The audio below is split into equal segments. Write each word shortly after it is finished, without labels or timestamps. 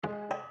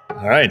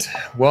All right,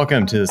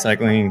 welcome to the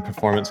Cycling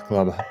Performance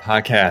Club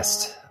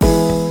podcast.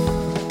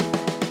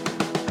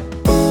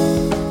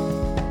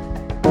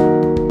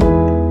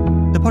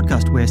 The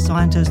podcast where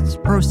scientists,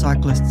 pro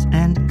cyclists,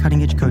 and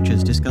cutting-edge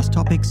coaches discuss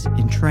topics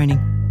in training,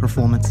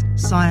 performance,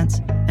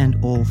 science, and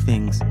all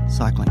things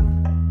cycling.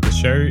 The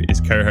show is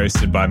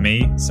co-hosted by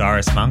me,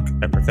 Cyrus Monk,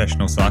 a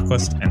professional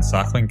cyclist and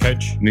cycling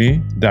coach.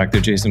 Me,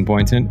 Dr. Jason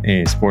Boynton,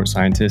 a sports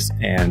scientist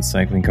and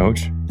cycling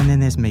coach. And then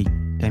there's me,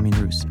 Damien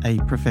Roos, a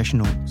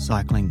professional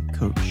cycling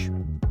coach.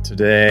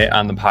 Today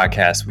on the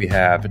podcast, we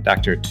have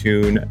Dr.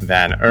 Teun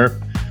van Erp,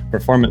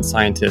 performance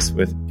scientist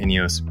with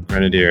Ineos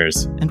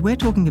Grenadiers. And we're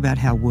talking about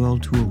how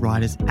World Tour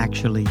riders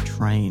actually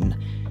train.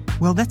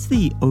 Well, that's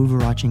the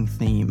overarching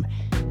theme,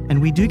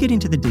 and we do get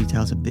into the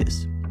details of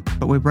this,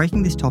 but we're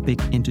breaking this topic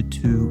into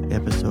two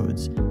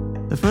episodes.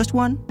 The first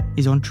one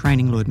is on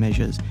training load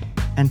measures,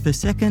 and the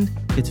second,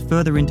 it's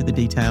further into the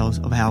details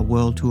of how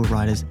World Tour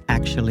riders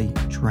actually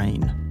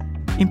train.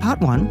 In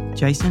part one,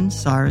 Jason,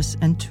 Cyrus,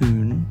 and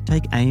Teun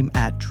take aim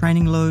at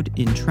training load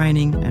in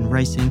training and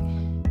racing,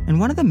 and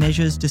one of the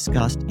measures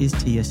discussed is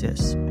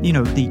TSS,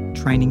 the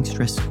training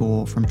stress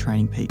score from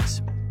Training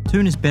Peaks.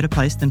 Teun is better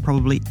placed than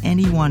probably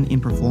anyone in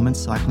performance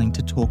cycling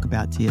to talk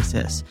about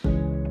TSS.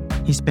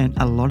 He spent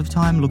a lot of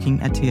time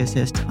looking at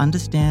TSS to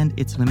understand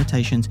its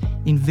limitations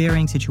in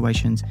varying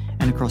situations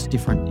and across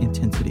different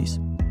intensities.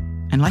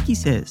 And like he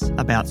says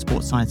about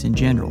sports science in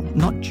general,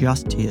 not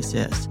just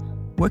TSS,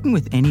 working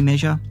with any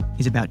measure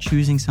is about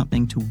choosing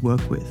something to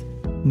work with,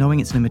 knowing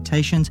its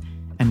limitations,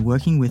 and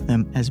working with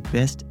them as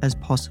best as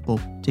possible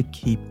to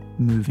keep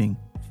moving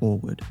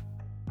forward.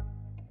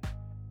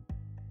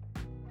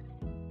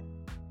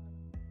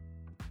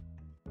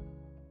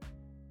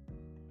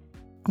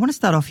 I want to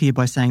start off here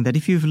by saying that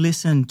if you've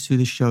listened to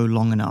the show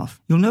long enough,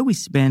 you'll know we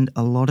spend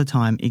a lot of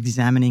time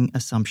examining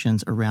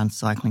assumptions around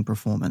cycling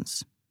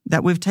performance,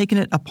 that we've taken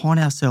it upon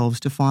ourselves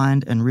to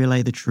find and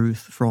relay the truth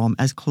from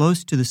as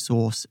close to the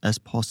source as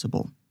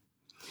possible.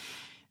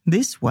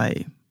 This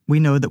way, we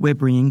know that we're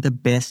bringing the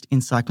best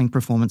in cycling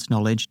performance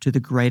knowledge to the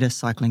greater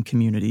cycling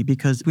community,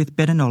 because with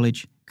better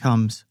knowledge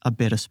comes a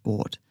better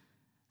sport.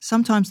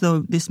 Sometimes,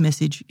 though, this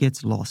message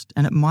gets lost,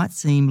 and it might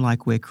seem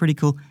like we're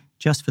critical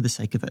just for the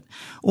sake of it.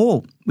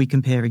 Or we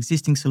compare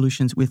existing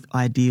solutions with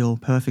ideal,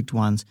 perfect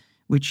ones,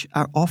 which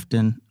are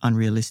often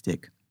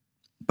unrealistic.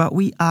 But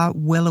we are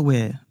well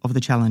aware of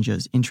the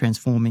challenges in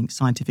transforming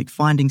scientific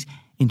findings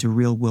into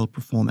real-world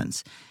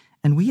performance.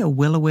 And we are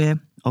well aware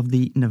of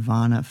the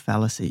nirvana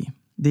fallacy,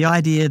 the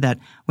idea that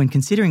when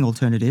considering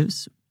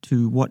alternatives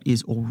to what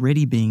is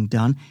already being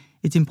done,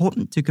 it's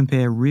important to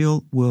compare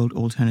real-world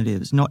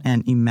alternatives, not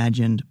an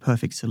imagined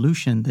perfect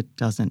solution that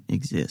doesn't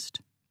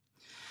exist.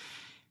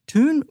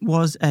 Teun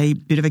was a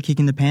bit of a kick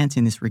in the pants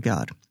in this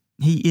regard.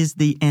 He is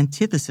the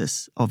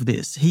antithesis of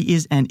this. He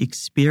is an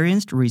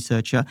experienced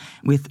researcher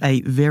with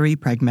a very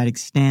pragmatic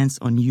stance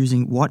on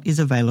using what is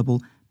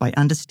available by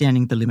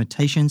understanding the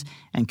limitations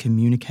and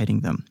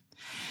communicating them.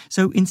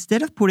 So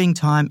instead of putting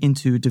time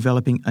into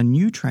developing a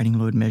new training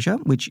load measure,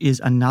 which is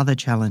another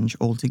challenge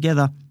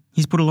altogether,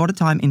 he's put a lot of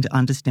time into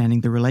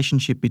understanding the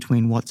relationship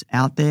between what's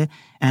out there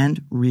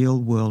and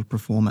real-world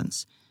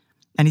performance.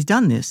 And he's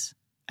done this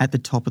at the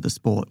top of the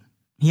sport.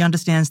 He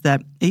understands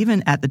that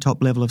even at the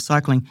top level of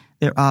cycling,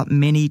 there are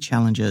many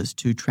challenges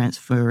to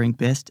transferring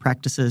best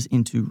practices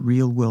into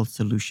real-world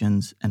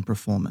solutions and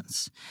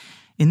performance.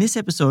 In this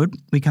episode,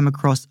 we come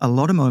across a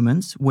lot of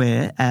moments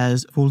where,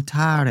 as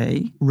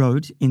Voltaire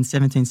wrote in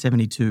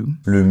 1772,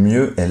 Le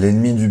mieux est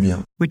l'ennemi du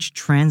bien, which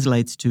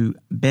translates to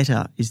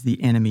better is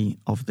the enemy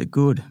of the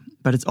good,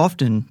 but it's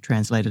often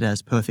translated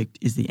as perfect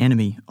is the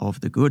enemy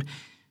of the good.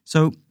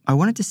 So I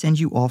wanted to send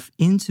you off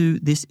into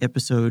this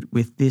episode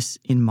with this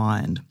in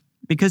mind.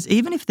 Because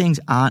even if things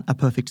aren't a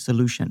perfect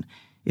solution,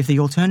 if the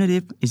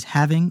alternative is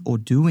having or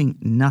doing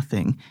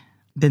nothing,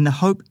 then the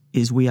hope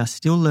is we are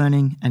still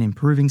learning and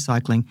improving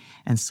cycling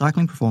and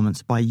cycling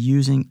performance by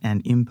using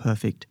an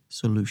imperfect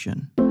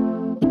solution.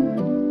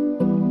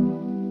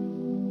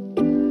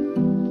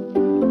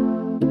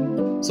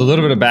 So a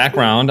little bit of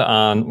background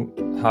on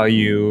how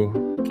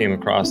you came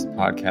across the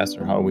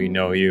podcast, or how we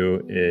know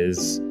you,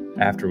 is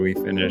after we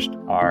finished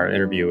our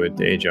interview with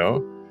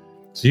Dajo.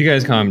 So you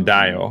guys call him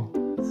Dio.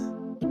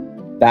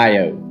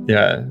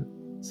 Yeah.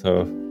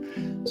 So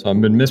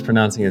I've been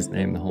mispronouncing his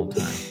name the whole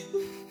time.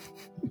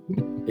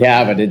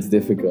 Yeah, but it's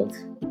difficult,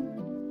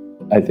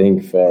 I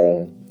think,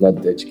 for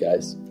not Dutch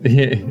guys.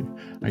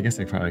 I guess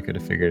I probably could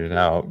have figured it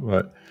out,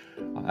 but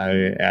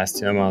I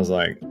asked him, I was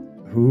like,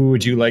 who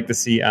would you like to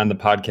see on the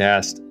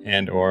podcast,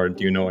 and or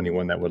do you know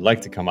anyone that would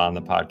like to come on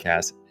the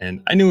podcast?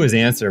 And I knew his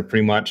answer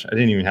pretty much. I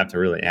didn't even have to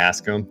really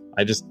ask him.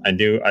 I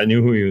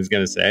knew who he was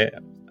going to say.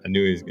 I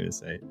knew he was going to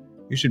say,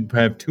 you should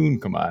have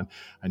Teun come on.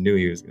 I knew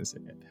he was going to say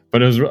it.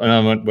 But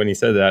when he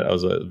said that, I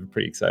was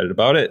pretty excited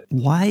about it.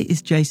 Why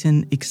is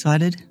Jason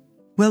excited?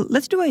 Well,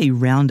 let's do a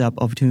roundup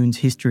of Teun's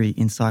history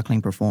in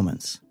cycling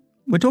performance.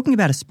 We're talking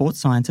about a sports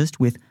scientist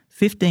with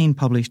 15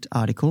 published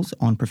articles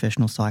on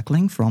professional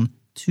cycling from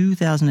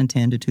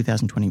 2010 to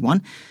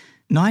 2021.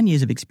 9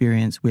 years of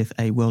experience with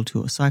a World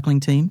Tour cycling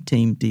team,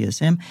 Team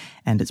DSM,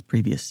 and its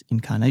previous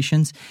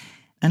incarnations.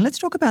 And let's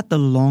talk about the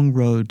long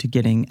road to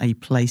getting a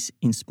place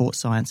in sports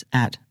science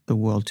at the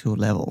World Tour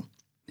level.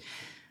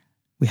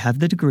 We have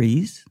the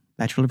degrees,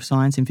 Bachelor of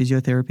Science in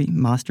Physiotherapy,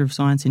 Master of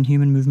Science in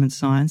Human Movement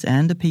Science,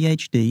 and a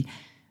PhD.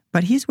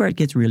 But here's where it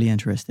gets really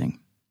interesting.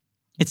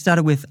 It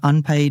started with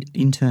unpaid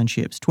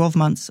internships, 12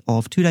 months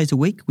of 2 days a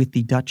week with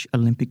the Dutch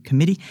Olympic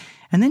Committee,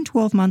 and then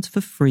 12 months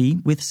for free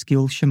with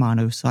Skill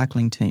Shimano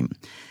cycling team.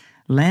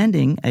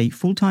 Landing a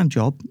full-time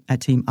job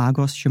at Team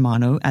Argos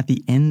Shimano at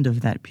the end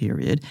of that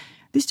period,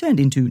 this turned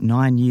into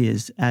 9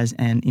 years as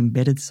an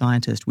embedded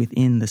scientist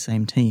within the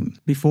same team,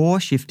 before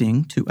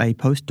shifting to a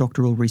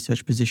postdoctoral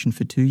research position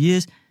for 2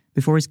 years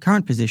before his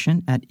current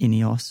position at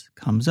Ineos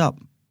comes up.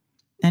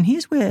 And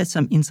here's where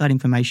some inside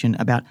information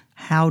about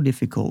how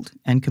difficult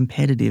and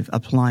competitive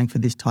applying for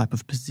this type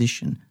of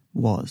position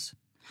was.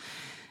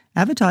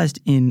 Advertised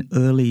in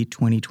early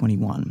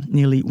 2021,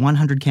 nearly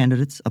 100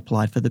 candidates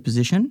applied for the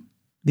position.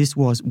 This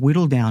was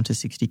whittled down to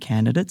 60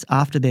 candidates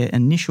after their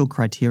initial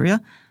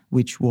criteria,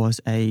 which was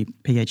a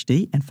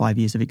PhD and 5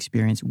 years of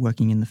experience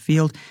working in the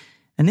field.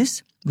 And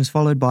this was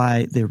followed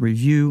by the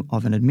review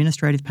of an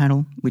administrative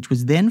panel, which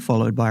was then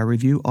followed by a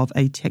review of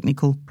a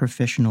technical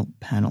professional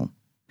panel.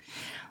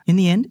 In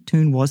the end,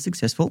 Teun was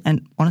successful,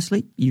 and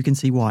honestly, you can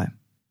see why.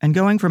 And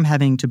going from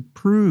having to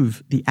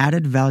prove the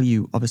added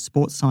value of a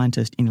sports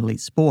scientist in elite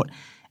sport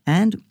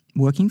and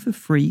working for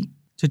free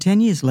to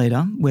 10 years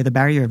later, where the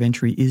barrier of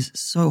entry is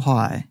so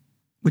high,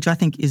 which I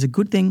think is a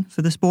good thing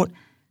for the sport.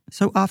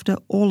 So after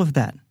all of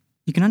that,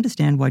 you can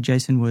understand why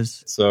Jason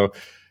was so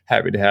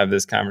happy to have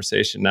this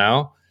conversation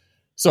now.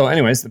 So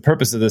anyways, the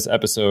purpose of this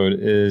episode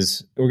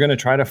is we're going to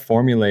try to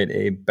formulate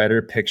a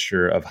better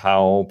picture of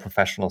how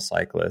professional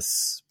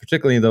cyclists,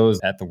 particularly those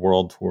at the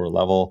World Tour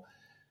level,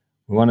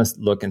 we want to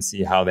look and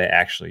see how they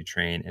actually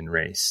train and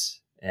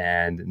race.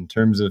 And in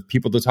terms of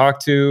people to talk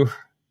to,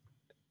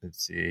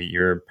 let's see,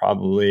 you're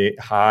probably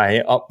high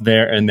up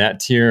there in that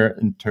tier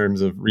in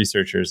terms of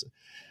researchers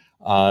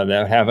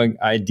that have an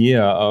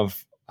idea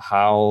of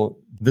how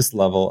this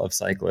level of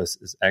cyclists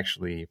is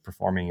actually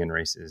performing in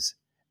races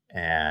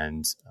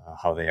and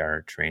how they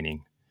are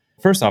training.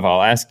 First off,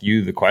 I'll ask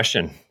you the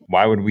question,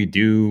 why would we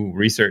do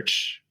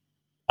research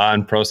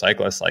on pro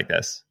cyclists like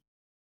this?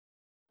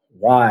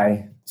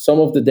 Why? Some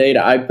of the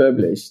data I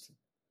published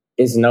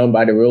is known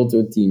by the World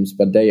Tour teams,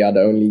 but they are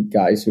the only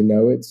guys who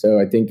know it. So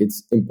I think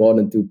it's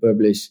important to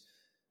publish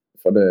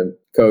for the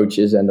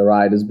coaches and the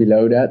riders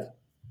below that.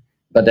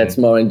 But that's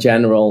more in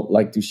general,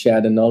 like to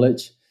share the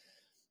knowledge.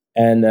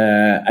 And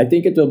I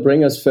think it will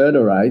bring us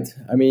further, right?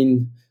 I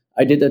mean,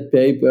 I did a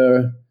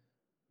paper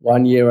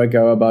 1 year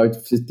ago about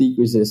fatigue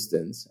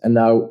resistance. And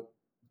now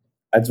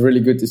it's really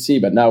good to see.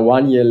 But now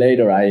 1 year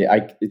later,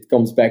 it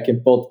comes back in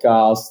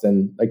podcasts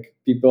and like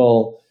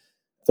people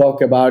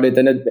talk about it.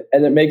 And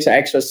it makes an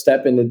extra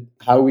step in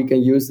how we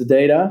can use the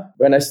data.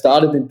 When I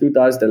started in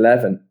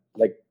 2011,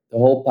 like the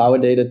whole power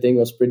data thing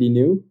was pretty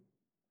new.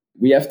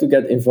 We have to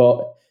get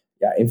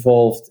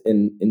involved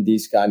in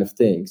these kind of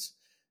things.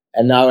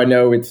 And now I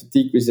know with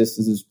fatigue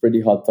resistance is a pretty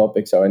hot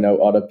topic. So I know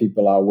other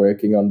people are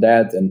working on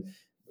that. And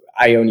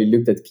I only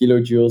looked at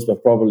kilojoules,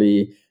 but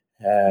probably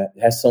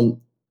has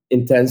some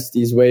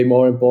intensity is way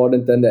more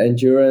important than the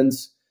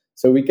endurance.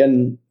 So we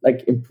can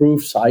like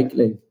improve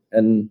cycling.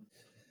 And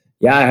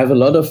yeah, I have a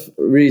lot of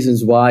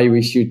reasons why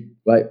we should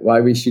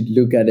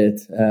look at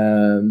it.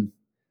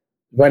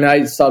 When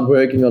I start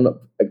working on,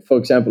 for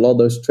example, all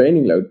those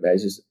training load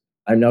measures,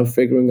 I'm now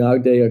figuring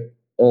out they are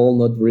all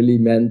not really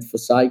meant for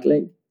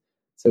cycling.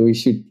 So we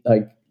should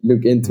like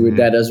look into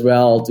that as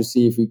well to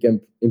see if we can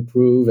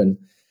improve. And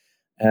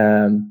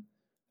I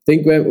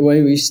think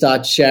when we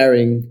start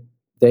sharing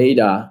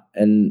data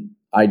and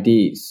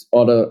IDs,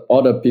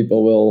 other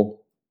people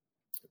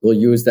will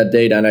use that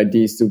data and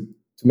IDs to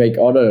make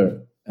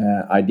other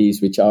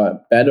IDs which are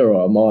better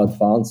or more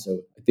advanced. So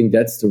I think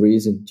that's the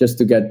reason, just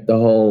to get the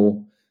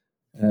whole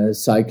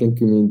cycling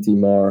community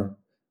more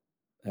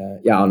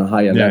on a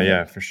higher level.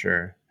 Yeah, for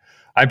sure.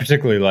 I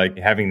particularly like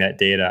having that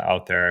data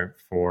out there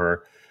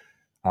for,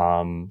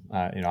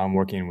 I'm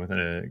working with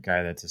a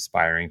guy that's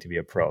aspiring to be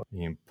a pro.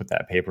 You can put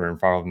that paper in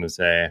front of him and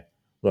say,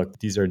 look,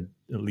 these are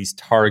at least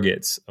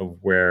targets of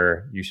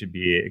where you should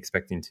be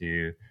expecting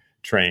to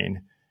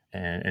train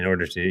and in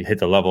order to hit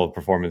the level of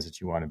performance that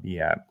you want to be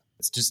at.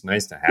 It's just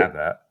nice to have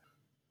that.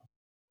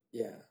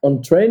 Yeah.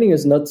 On training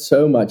is not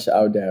so much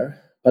out there,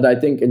 but I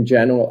think in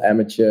general,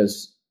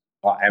 amateurs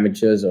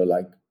or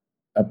like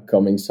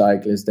upcoming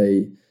cyclists,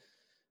 they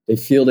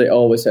feel they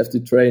always have to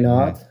train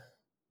hard.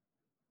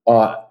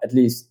 Or at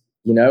least,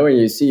 when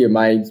you see in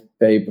my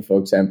paper, for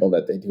example,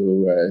 that they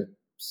do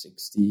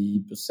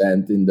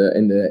 60%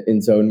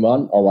 in zone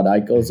 1, or what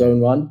I call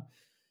zone 1.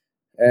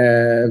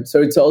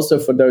 So it's also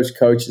for those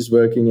coaches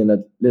working in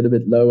a little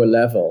bit lower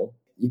level.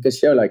 You can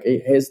show like,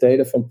 hey, here's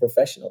data from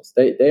professionals.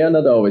 They are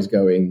not always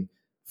going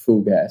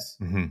full gas.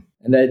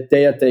 And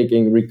they are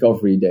taking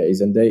recovery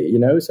days, and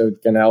so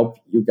it can help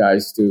you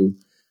guys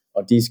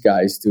these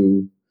guys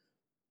to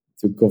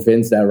to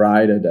convince their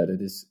rider that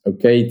it is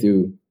okay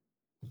to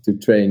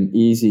train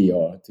easy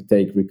or to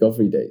take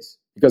recovery days.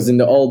 Because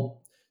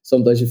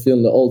sometimes you feel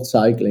in the old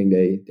cycling,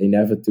 they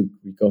never took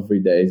recovery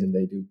days and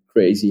they do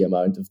crazy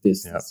amount of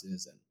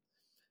distances. Yep. And,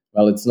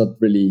 well, it's not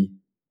really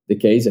the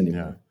case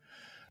anymore. Yeah.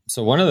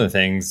 So one of the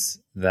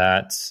things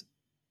that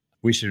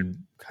we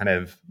should kind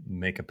of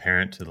make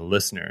apparent to the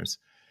listeners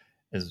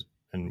is,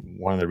 and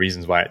one of the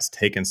reasons why it's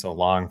taken so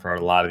long for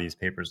a lot of these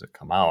papers to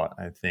come out,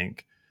 I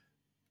think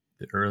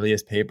the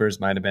earliest papers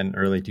might have been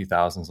early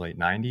 2000s, late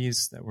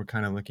 90s that were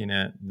kind of looking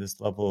at this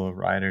level of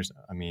riders.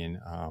 I mean,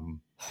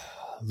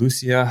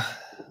 Lucia,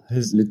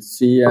 his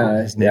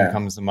name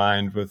comes to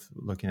mind with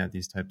looking at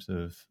these types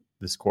of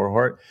this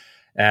cohort.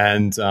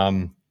 And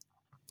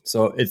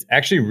so it's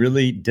actually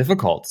really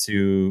difficult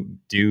to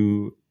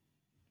do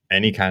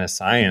any kind of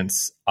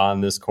science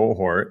on this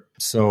cohort.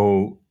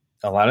 So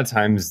a lot of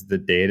times the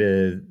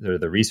data or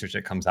the research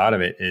that comes out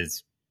of it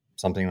is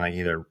something like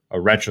either a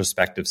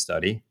retrospective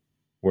study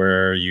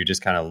where you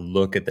just kind of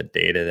look at the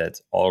data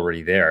that's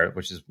already there,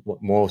 which is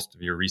what most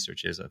of your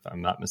research is, if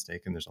I'm not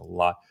mistaken. There's a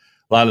lot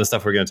of the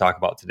stuff we're going to talk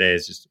about today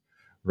is just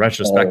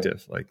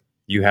retrospective. Like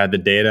you had the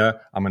data,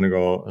 I'm going to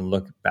go and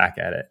look back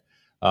at it.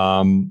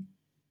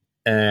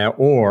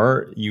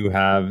 Or you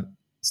have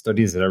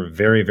studies that are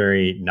very,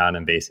 very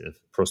non-invasive,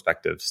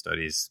 prospective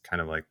studies,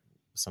 kind of like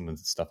some of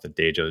the stuff that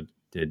Dejo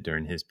did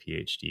during his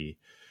PhD.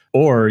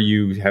 Or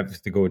you have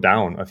to go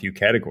down a few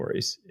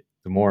categories.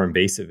 The more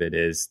invasive it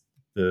is,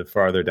 the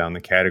farther down the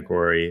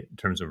category in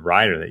terms of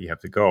rider that you have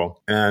to go.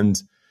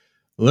 And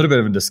a little bit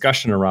of a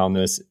discussion around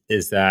this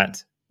is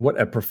that what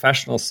a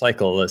professional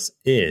cyclist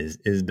is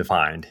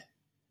defined.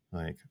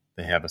 Like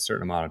they have a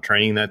certain amount of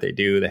training that they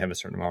do, they have a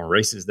certain amount of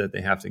races that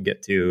they have to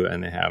get to,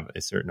 and they have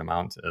a certain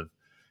amount of,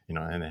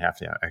 and they have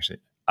to actually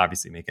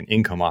obviously make an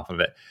income off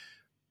of it.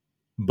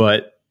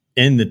 But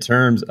in the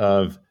terms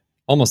of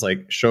almost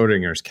like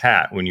Schrodinger's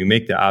cat, when you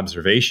make the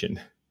observation,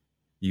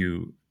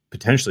 you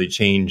potentially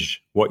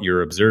change what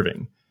you're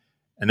observing.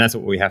 And that's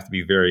what we have to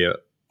be very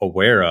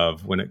aware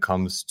of when it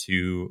comes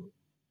to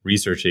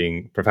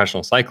researching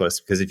professional cyclists.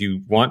 Because if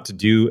you want to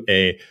do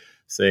a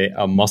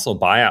muscle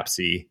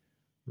biopsy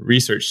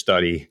research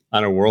study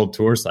on a world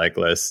tour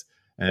cyclist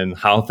and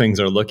how things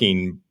are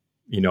looking,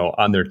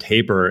 on their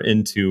taper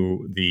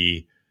into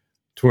the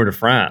Tour de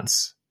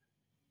France,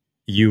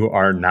 you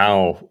are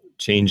now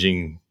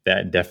changing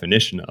that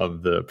definition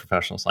of the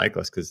professional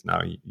cyclist, because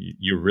now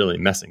you're really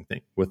messing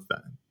with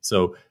them.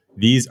 So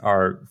these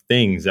are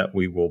things that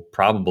we will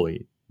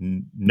probably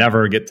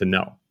never get to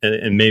know.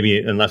 And maybe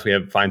unless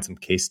we find some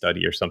case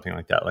study or something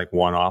like that, like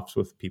one-offs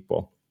with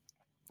people.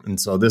 And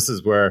so this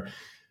is where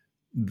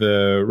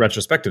the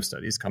retrospective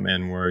studies come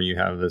in, where you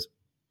have this,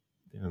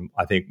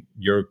 I think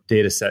your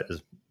data set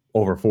is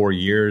over 4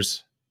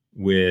 years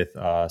with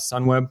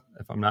Sunweb,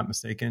 if I'm not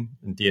mistaken,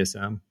 and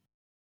DSM.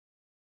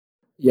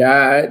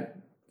 Yeah,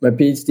 my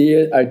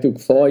PhD, I took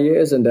 4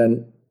 years, and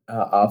then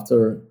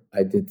after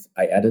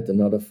I added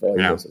another 4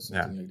 years or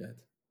something like that.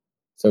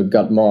 So it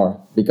got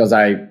more because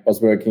I was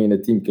working in a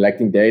team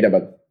collecting data,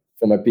 but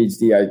for my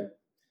PhD, I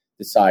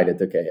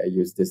decided, okay, I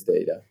use this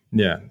data.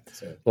 Yeah.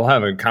 So we'll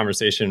have a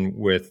conversation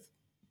with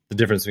the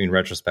difference between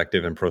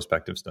retrospective and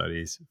prospective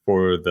studies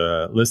for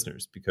the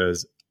listeners,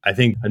 because I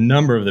think a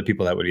number of the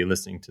people that would be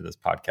listening to this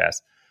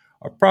podcast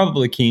are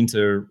probably keen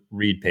to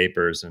read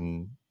papers,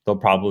 and they'll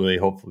probably,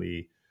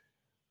 hopefully,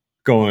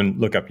 go and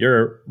look up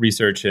your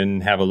research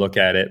and have a look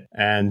at it.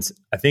 And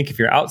I think if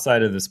you're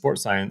outside of the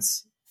sports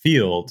science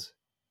field,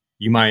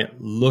 you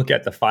might look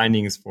at the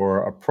findings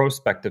for a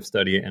prospective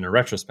study and a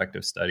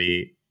retrospective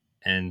study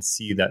and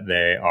see that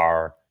they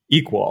are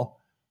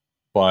equal,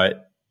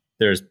 but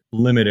there's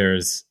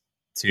limiters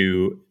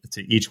to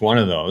each one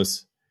of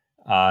those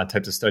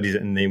types of studies,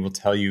 and they will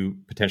tell you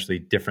potentially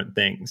different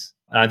things.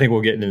 And I think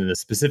we'll get into the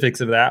specifics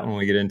of that when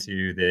we get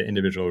into the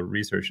individual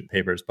research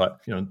papers.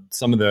 But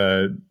some of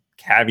the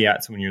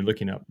caveats when you're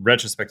looking at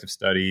retrospective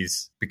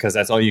studies, because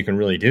that's all you can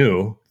really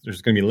do,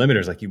 there's going to be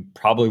limiters, like you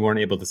probably weren't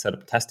able to set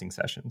up testing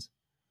sessions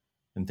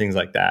and things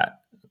like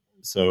that.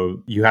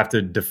 So you have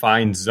to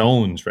define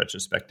zones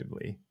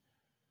retrospectively,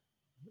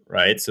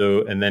 right?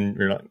 So, and then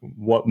you're like,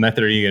 what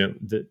method are you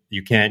going to,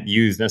 you can't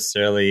use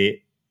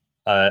necessarily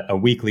a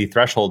weekly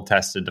threshold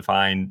test to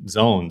define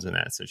zones in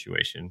that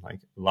situation.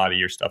 Like a lot of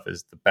your stuff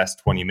is the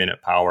best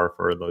 20-minute power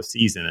for the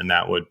season, and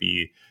that would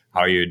be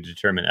how you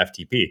determine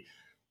FTP,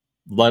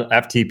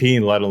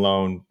 let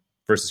alone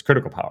versus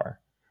critical power,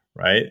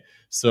 right?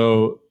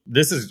 So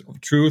this is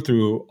true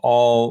through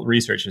all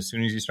research. As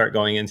soon as you start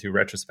going into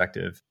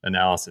retrospective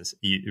analysis,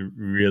 it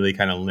really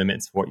kind of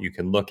limits what you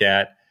can look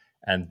at.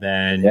 And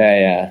then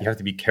you have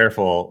to be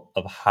careful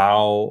of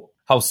how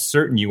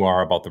certain you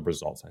are about the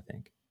results, I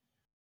think.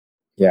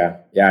 Yeah,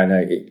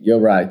 no, you're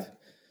right.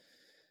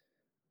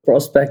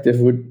 Prospective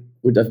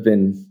would have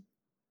been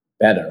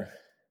better.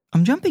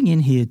 I'm jumping in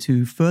here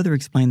to further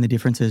explain the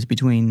differences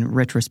between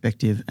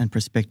retrospective and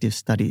prospective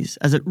studies,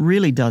 as it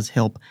really does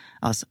help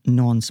us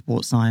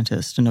non-sport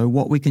scientists to know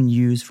what we can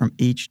use from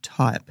each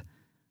type.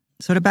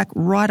 So to back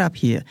right up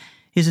here,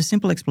 Here's a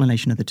simple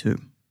explanation of the two.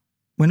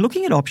 When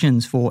looking at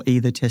options for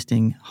either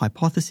testing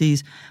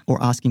hypotheses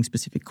or asking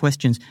specific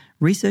questions,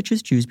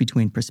 researchers choose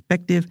between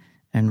prospective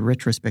and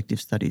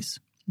retrospective studies.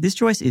 This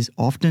choice is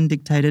often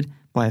dictated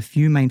by a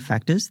few main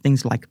factors,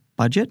 things like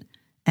budget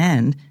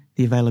and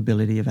the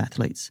availability of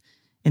athletes.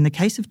 In the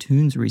case of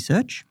Teun's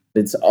research,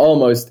 it's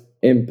almost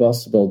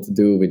impossible to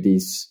do with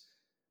these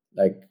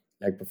like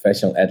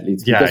professional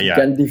athletes because you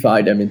can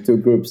divide them in two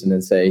groups and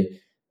then say,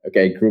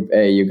 okay, group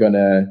A, you're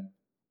gonna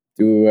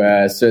do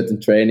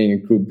certain training,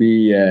 and group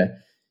B,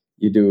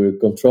 you do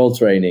control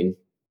training.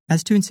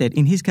 As Teun said,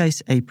 in his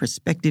case, a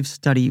prospective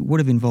study would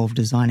have involved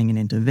designing an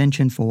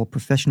intervention for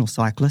professional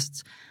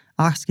cyclists,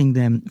 asking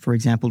them, for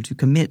example, to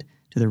commit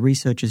to the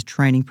researcher's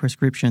training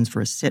prescriptions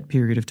for a set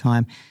period of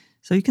time.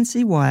 So you can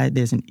see why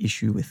there's an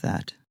issue with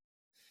that.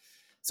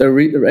 So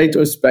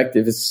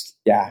retrospective is,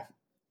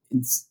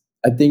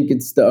 I think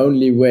it's the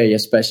only way,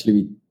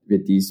 especially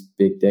with these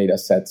big data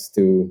sets,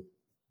 to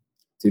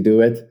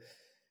do it.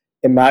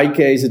 In my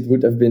case, it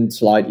would have been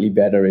slightly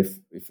better if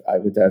I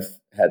would have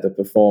had a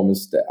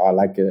performance that are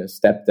like a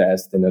step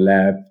test in a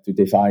lab to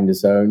define the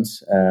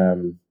zones.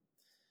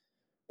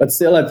 But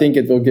still, I think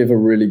it will give a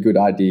really good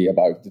idea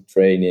about the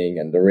training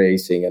and the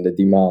racing and the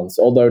demands,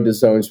 although the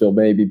zones will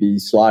maybe be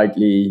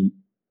slightly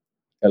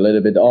a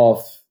little bit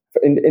off.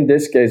 In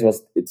this case,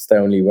 it's the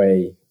only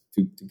way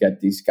to get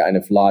these kind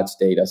of large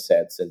data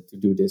sets and to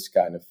do this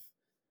kind of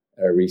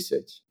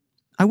research.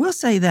 I will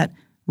say that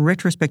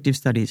retrospective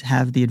studies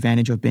have the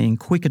advantage of being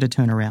quicker to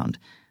turn around.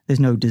 There's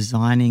no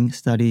designing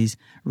studies,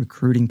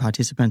 recruiting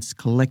participants,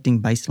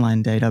 collecting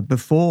baseline data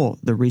before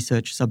the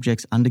research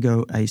subjects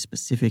undergo a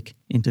specific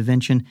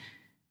intervention.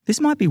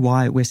 This might be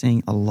why we're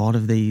seeing a lot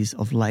of these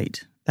of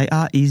late. They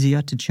are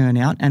easier to churn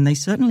out, and they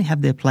certainly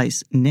have their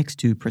place next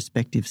to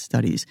prospective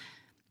studies.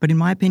 But in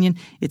my opinion,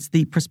 it's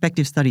the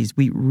prospective studies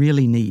we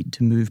really need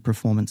to move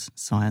performance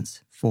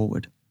science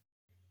forward.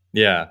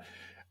 Yeah.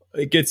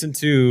 It gets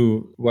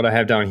into what I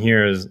have down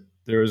here is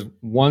there's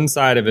one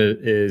side of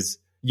it is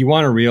you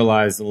want to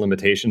realize the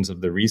limitations of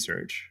the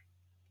research.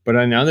 But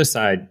on the other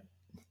side,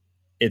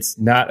 it's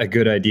not a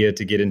good idea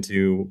to get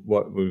into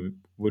what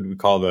we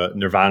call the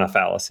nirvana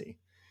fallacy.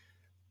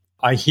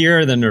 I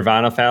hear the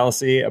nirvana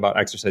fallacy about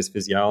exercise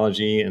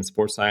physiology and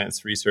sports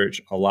science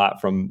research a lot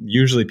from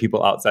usually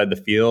people outside the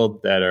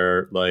field that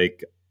are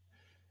like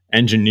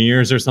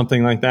engineers or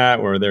something like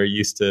that, where they're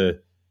used to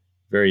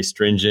very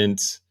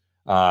stringent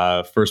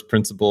first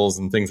principles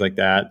and things like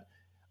that.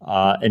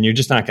 And you're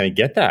just not going to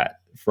get that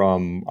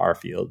from our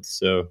field.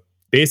 So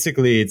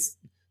basically it's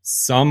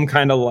some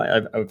kind of,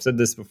 I've said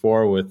this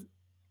before with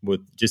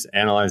just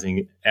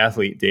analyzing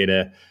athlete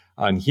data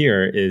on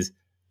here, is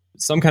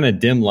some kind of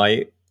dim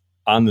light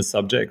on the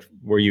subject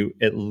where you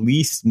at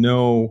least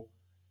know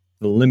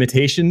the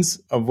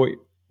limitations of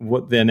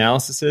what the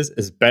analysis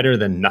is better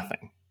than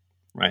nothing,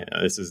 right?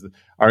 This is the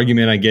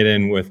argument I get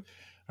in with,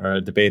 or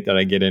a debate that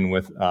I get in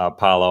with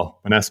Paulo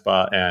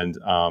Manespa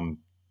and,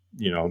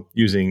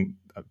 using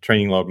a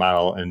training load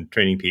model and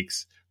training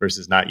peaks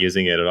versus not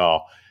using it at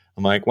all.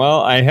 I'm like,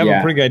 well, I have a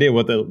pretty good idea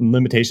what the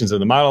limitations of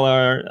the model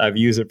are. I've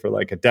used it for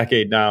like a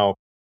decade now.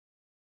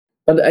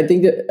 But I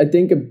think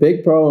a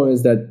big problem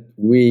is that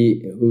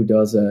we who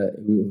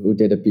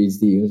did a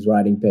PhD, who's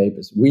writing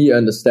papers, we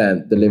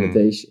understand the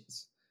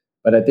limitations.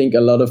 But I think a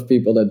lot of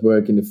people that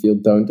work in the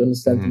field don't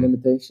understand the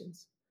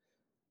limitations.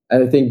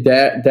 And I think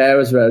there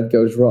is where it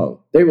goes wrong.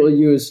 They will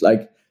use,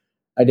 like,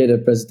 I did a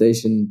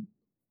presentation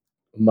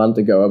a month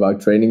ago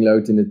about training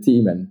load in the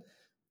team, and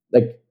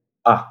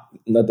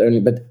not only,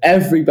 but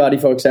everybody,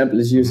 for example,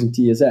 is using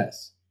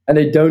TSS. And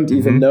they don't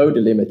even know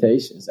the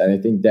limitations. And I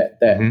think that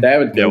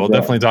would we'll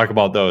definitely talk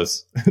about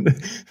those.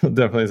 We'll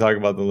definitely talk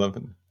about the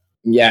limit.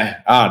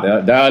 Yeah,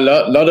 there are a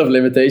lot of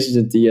limitations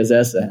in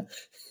TSS.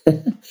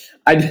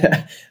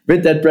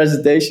 With that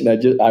presentation,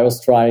 I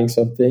was trying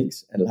some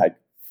things, and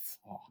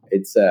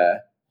it's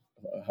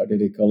how do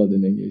they call it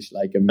in English?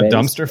 Like a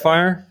dumpster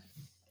fire.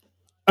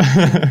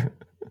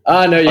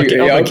 No,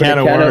 you open a can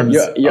of worms.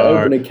 You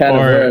open a can of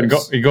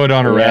worms. You go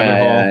down a rabbit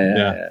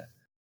hole.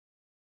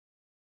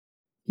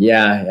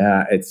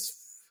 Yeah,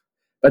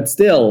 but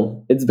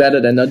still, it's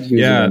better than not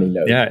using any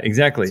load. Yeah,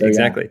 exactly.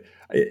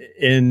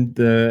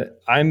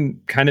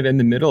 I'm kind of in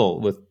the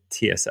middle with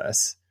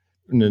TSS.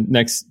 And the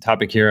next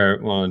topic here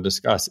I want to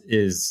discuss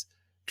is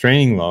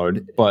training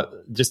load.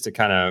 But just to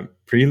kind of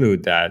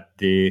prelude that,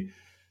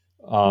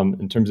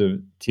 in terms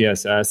of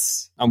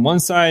TSS, on one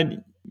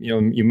side,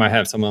 you might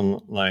have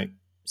someone like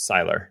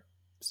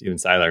Steven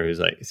Seiler, who's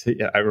like,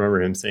 I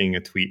remember him saying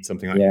a tweet,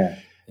 something like, yeah.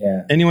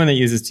 Anyone that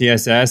uses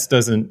TSS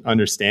doesn't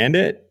understand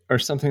it or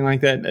something like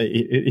that.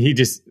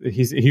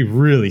 He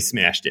really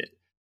smashed it.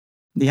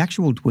 The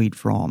actual tweet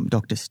from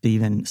Dr.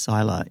 Steven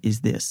Seiler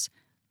is this,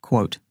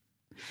 quote,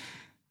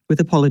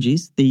 "With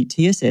apologies, the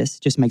TSS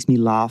just makes me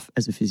laugh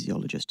as a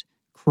physiologist,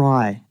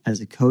 cry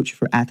as a coach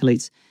for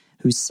athletes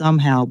who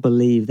somehow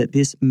believe that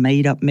this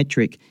made-up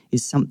metric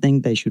is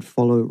something they should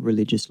follow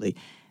religiously,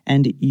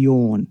 and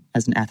yawn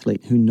as an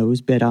athlete who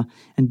knows better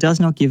and does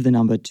not give the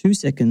number 2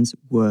 seconds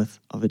worth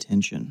of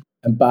attention."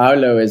 And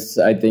Paolo is,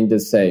 I think, the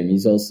same.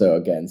 He's also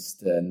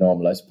against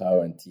normalized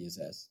power and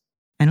TSS.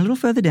 And a little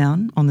further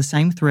down on the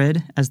same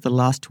thread as the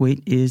last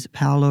tweet is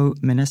Paolo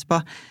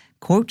Menespa,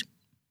 quote,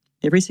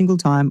 "Every single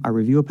time I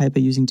review a paper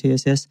using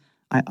TSS,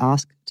 I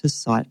ask to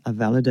cite a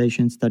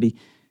validation study.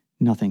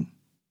 Nothing.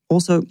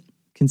 Also,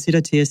 consider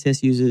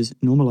TSS users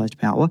normalized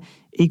power,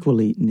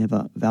 equally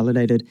never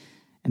validated.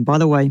 And by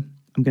the way,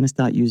 I'm going to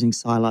start using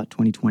Sila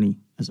 2020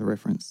 as a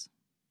reference."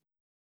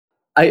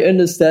 I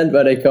understand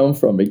where they come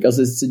from because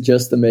it's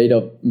just a made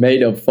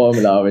up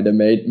formula with a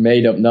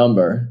made up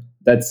number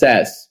that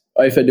says,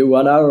 if I do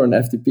 1 hour on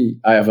FTP,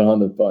 I have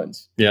 100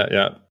 points.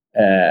 Yeah.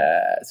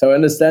 So I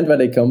understand where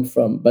they come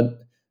from, but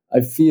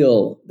I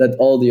feel that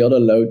all the other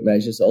load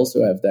measures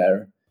also have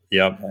their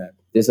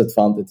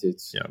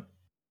disadvantages. Yep.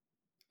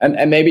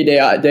 And maybe they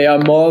are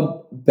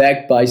more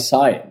backed by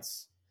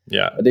science.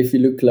 Yeah. But if you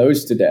look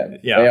close to them,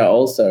 they are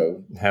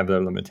also have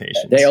their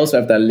limitations. They also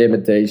have their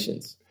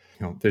limitations.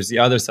 There's the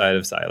other side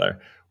of Seiler,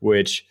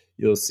 which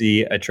you'll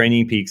see a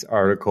Training Peaks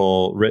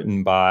article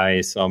written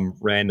by some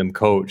random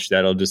coach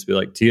that'll just be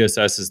like,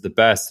 TSS is the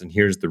best, and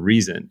here's the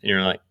reason. And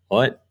you're like,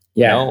 what?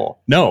 Yeah.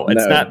 No,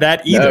 it's not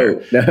that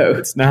either. No.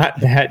 It's not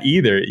that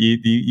either.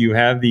 You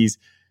have these,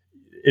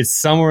 it's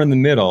somewhere in the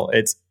middle.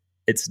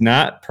 It's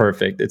not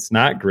perfect. It's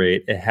not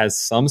great. It has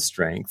some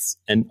strengths,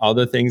 and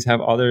other things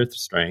have other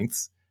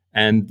strengths.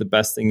 And the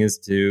best thing is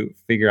to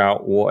figure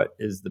out what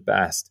is the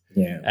best.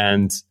 Yeah.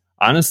 And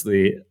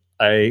honestly,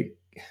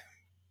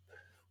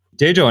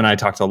 Dejo and I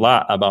talked a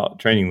lot about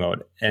training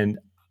load, and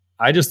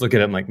I just look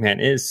at it and like, man,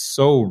 it is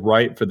so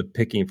ripe for the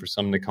picking for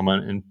someone to come on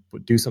and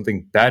do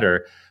something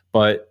better.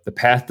 But the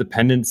path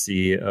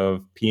dependency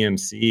of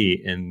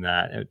PMC in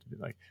that,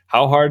 like,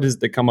 how hard is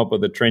it to come up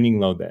with a training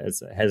load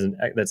that's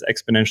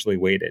exponentially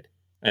weighted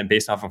and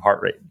based off of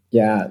heart rate?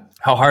 Yeah.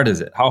 How hard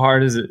is it?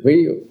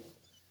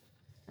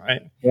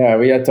 Right. Yeah,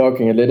 we are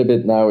talking a little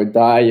bit now with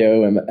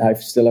Dayo, and I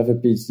still have a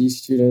PhD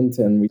student,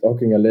 and we're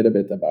talking a little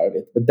bit about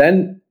it. But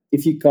then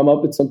if you come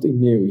up with something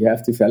new, you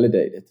have to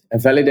validate it,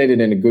 and validate it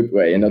in a good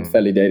way, and not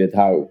validate it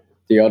how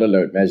the other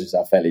load measures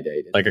are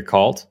validated. Like a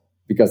cult?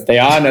 Because they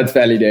are not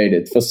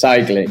validated for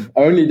cycling.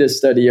 Only the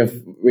study of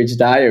which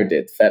Dayo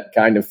did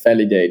kind of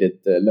validated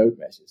the load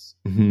measures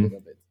a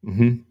little bit.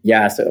 Mm-hmm.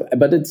 Yeah, so,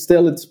 but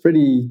it's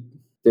pretty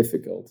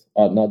difficult.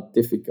 Or not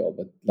difficult,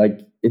 but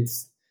like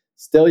it's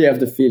still, you have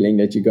the feeling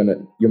that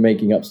you're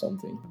making up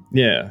something.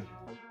 Yeah.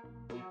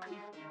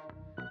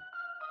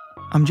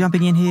 I'm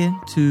jumping in here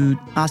to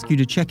ask you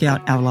to check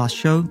out our last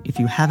show if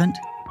you haven't.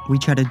 We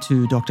chatted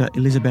to Dr.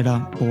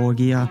 Elisabetta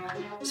Borgia,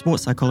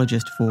 sports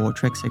psychologist for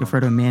Trek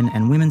Segafredo men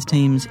and women's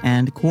teams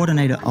and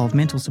coordinator of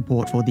mental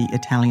support for the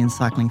Italian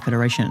Cycling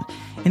Federation.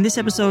 In this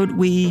episode,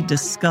 we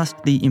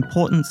discussed the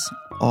importance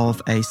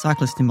of a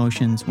cyclist's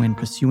emotions when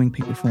pursuing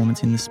peak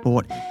performance in the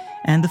sport.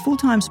 And the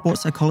full-time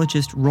sports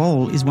psychologist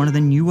role is one of the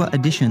newer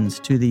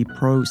additions to the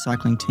pro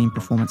cycling team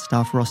performance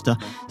staff roster.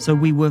 So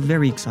we were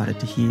very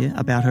excited to hear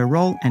about her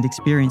role and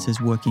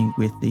experiences working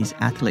with these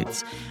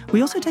athletes.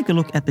 We also take a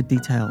look at the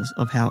details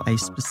of how a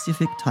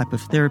specific type of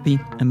therapy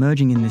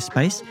emerging in this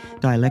space,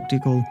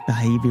 dialectical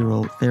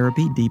behavioral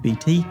therapy,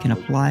 DBT, can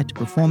apply to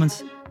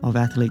performance of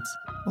athletes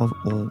of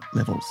all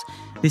levels.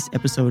 This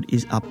episode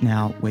is up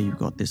now where you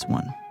got this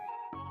one.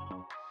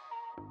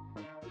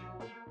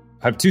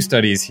 I have two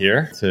studies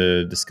here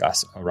to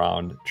discuss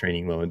around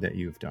training load that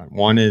you've done.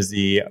 One is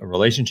the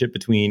relationship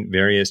between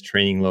various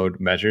training load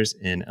measures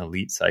in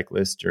elite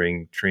cyclists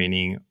during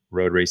training,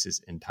 road races,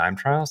 and time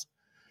trials.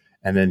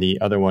 And then the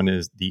other one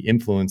is the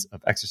influence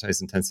of exercise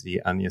intensity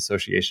on the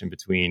association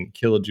between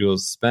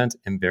kilojoules spent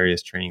and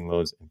various training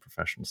loads in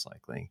professional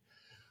cycling.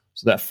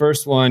 So that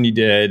first one you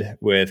did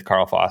with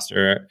Carl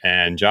Foster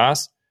and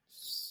Joss.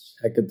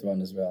 Second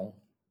one as well.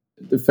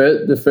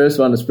 The first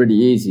one is pretty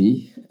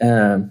easy,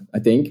 I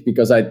think,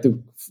 because I took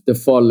the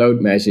 4 load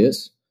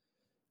measures,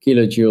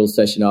 kilojoules,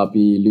 session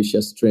RP,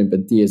 Lucia's Trimp,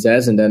 and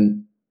TSS, and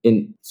then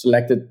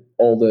selected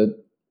all the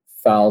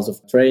files of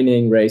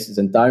training, races,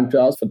 and time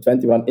trials for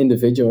 21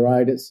 individual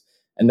riders,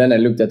 and then I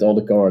looked at all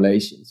the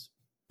correlations.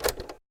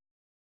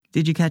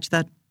 Did you catch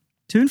that?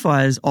 Teun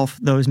fires off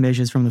those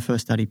measures from the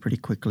first study pretty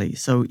quickly,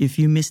 so if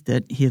you missed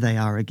it, here they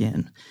are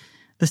again.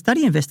 The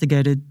study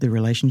investigated the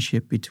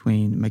relationship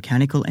between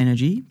mechanical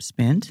energy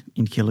spent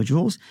in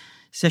kilojoules,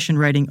 session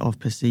rating of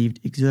perceived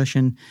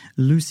exertion,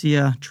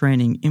 Lucia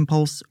training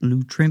impulse,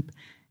 LU-TRIMP,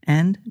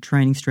 and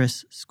training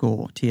stress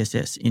score,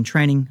 TSS, in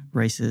training,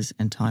 races,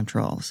 and time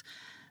trials.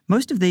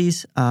 Most of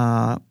these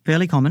are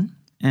fairly common,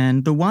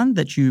 and the one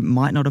that you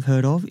might not have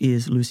heard of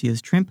is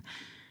Lucia's TRIMP.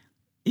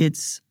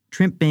 It's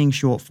TRIMP being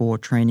short for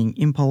training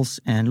impulse,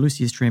 and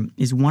Lucia's TRIMP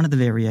is one of the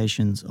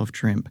variations of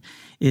TRIMP.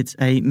 It's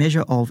a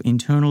measure of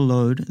internal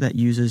load that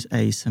uses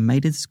a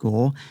summated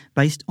score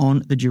based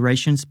on the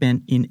duration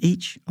spent in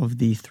each of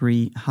the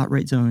 3 heart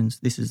rate zones.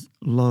 This is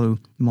low,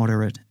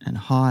 moderate, and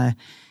high,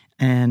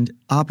 and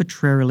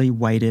arbitrarily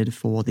weighted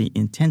for the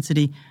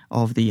intensity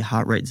of the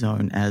heart rate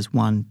zone as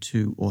 1,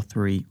 2, or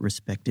 3,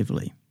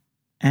 respectively.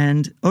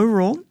 And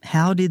overall,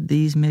 how did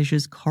these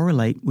measures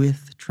correlate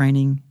with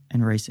training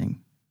and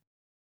racing?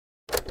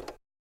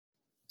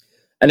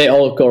 And they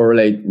all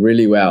correlate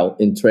really well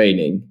in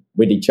training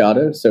with each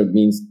other. So it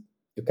means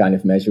you're kind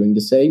of measuring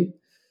the same.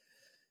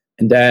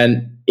 And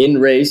then in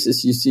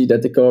races, you see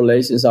that the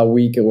correlations are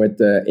weaker with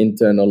the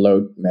internal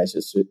load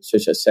measures,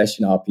 such as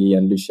session RPE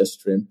and Lucia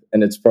Strength.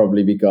 And it's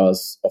probably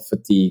because of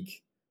fatigue.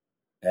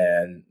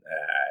 And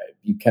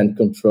you can't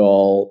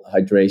control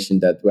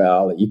hydration that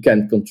well. You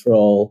can't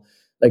control,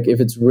 like if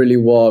it's really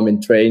warm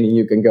in training,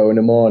 you can go in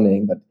the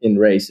morning. But in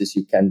races,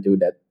 you can't do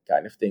that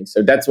kind of thing.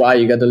 So that's why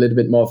you get a little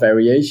bit more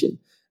variation.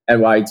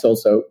 And why it's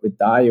also, with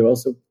Dai, who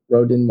also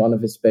wrote in one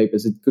of his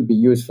papers, it could be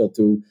useful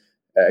to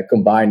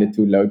combine the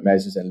two load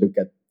measures and look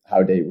at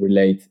how they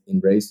relate in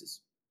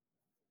races.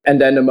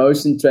 And then the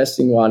most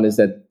interesting one is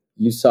that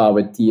you saw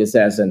with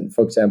TSS and,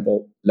 for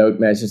example, load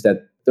measures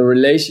that the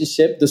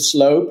relationship, the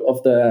slope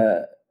of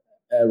the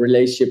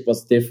relationship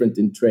was different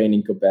in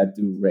training compared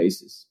to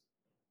races,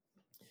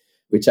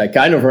 which I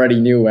kind of already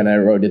knew when I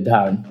wrote it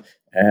down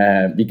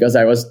because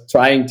I was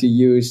trying to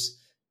use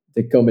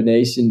the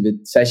combination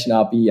with session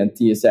RPE and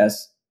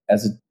TSS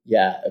as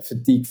a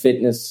fatigue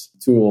fitness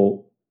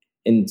tool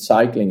in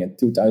cycling in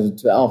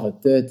 2012 or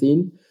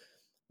 13.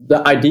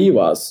 The idea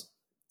was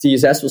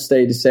TSS will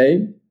stay the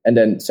same, and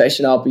then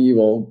session RPE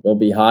will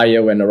be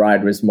higher when the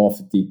rider is more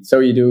fatigued. So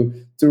you do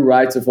 2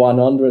 rides of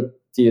 100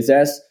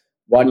 TSS,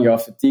 1 you're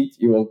fatigued,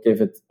 you will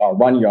give it, or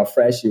 1 you're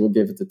fresh, you will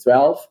give it a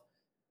 12,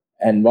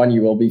 and 1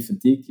 you will be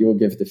fatigued, you will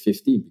give it a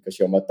 15 because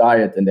you're more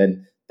tired, and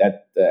then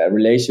that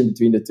relation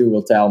between the two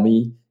will tell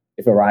me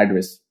if a rider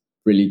is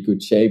really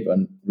good shape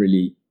and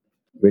really,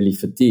 really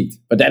fatigued.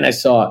 But then I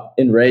saw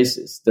in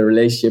races, the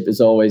relationship is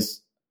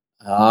always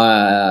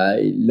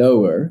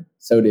lower,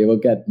 so they will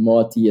get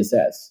more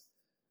TSS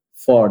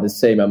for the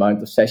same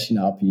amount of session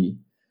RPE.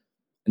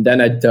 And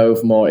then I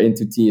dove more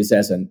into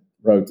TSS and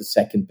wrote the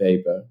second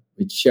paper,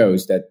 which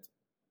shows that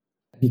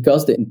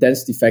because the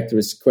intensity factor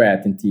is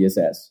squared in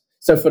TSS.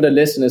 So for the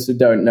listeners who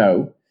don't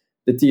know,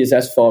 the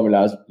TSS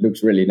formula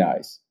looks really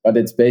nice, but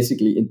it's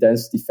basically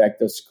intensity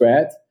factor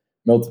squared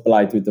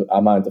multiplied with the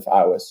amount of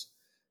hours.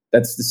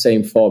 That's the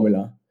same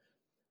formula.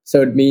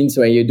 So it means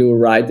when you do a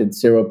ride at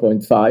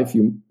 0.5,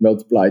 you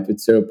multiply it with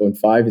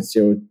 0.5, it's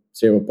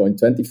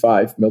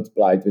 0.25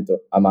 multiplied with the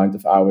amount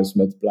of hours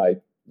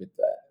multiplied with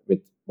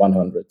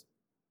 100.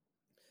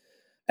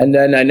 And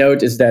then I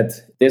noticed that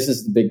this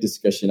is the big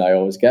discussion I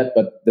always get,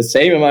 but the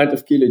same amount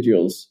of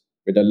kilojoules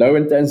with a low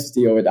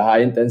intensity or with a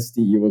high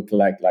intensity, you will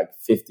collect like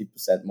 50%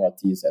 more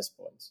TSS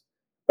points.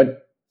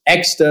 But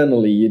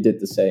externally, you did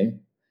the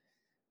same.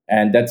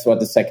 And that's what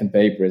the second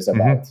paper is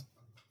about. Mm-hmm.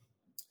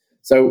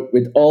 So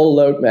with all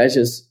load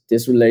measures,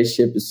 this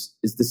relationship is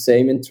the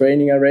same in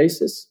training and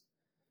races.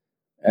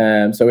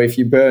 So if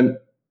you burn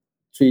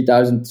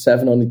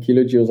 3,700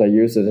 kilojoules, I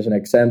use it as an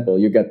example,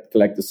 you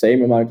collect the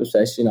same amount of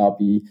session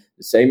RPE,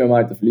 the same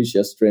amount of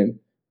Lucia Strength,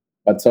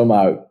 but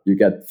somehow you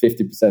get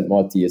 50%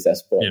 more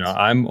TSS points.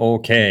 I'm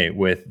okay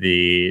with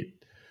the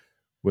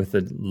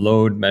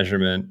load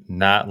measurement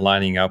not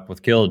lining up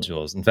with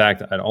kilojoules. In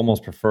fact, I'd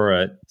almost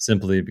prefer it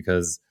simply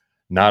because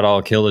not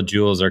all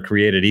kilojoules are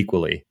created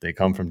equally. They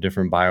come from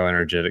different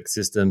bioenergetic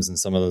systems, and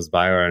some of those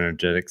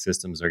bioenergetic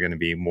systems are going to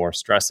be more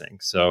stressing.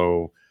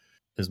 So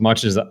as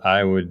much as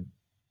I would,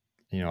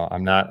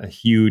 I'm not a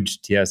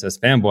huge TSS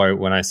fanboy,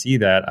 when I see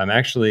that, I'm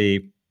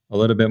actually a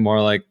little bit more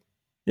like,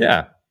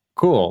 yeah,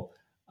 cool.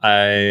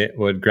 I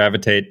would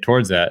gravitate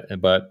towards that,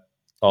 but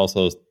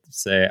also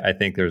say I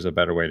think there's a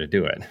better way to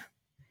do it.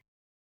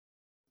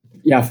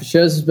 Yeah, for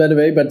sure it's a better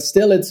way, but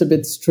still it's a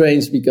bit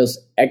strange because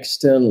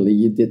externally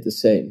you did the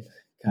same,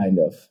 kind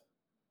of,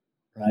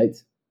 right?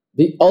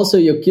 Also,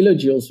 your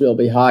kilojoules will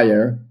be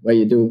higher when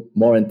you do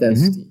more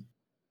intensity. Mm-hmm.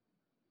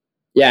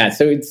 Yeah,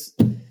 so it's,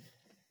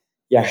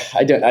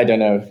 I don't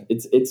know.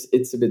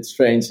 It's a bit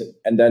strange.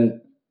 And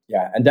then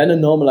a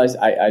normalized,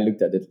 I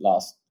looked at it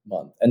last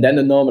month, and then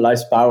the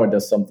normalized power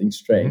does something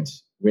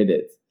strange with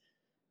it.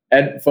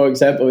 And for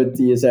example, with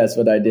TSS,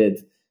 what I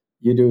did,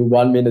 you do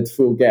 1 minute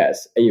full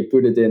gas and you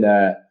put it in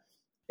a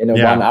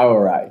 1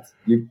 hour ride.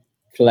 You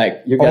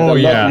get a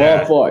lot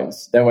more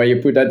points than when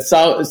you put that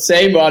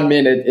same 1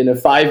 minute in a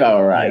 5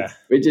 hour ride,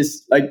 which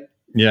is like,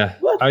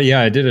 what?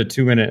 I did a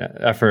 2 minute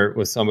effort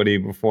with somebody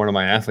before one of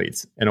my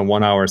athletes in a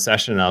 1 hour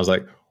session. And I was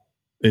like,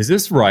 is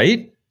this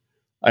right?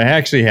 I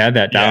actually had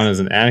that down as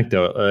an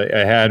anecdote.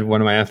 I had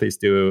one of my athletes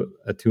do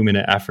a 2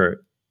 minute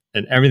effort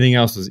and everything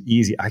else was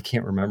easy. I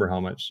can't remember how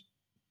much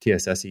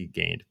TSS he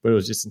gained, but it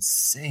was just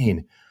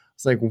insane.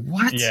 It's like,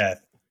 what? Yeah.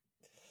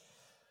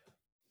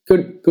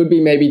 Could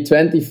be maybe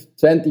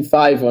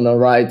 25 on a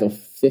ride of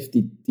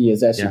 50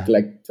 TSS. You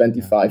collect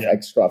 25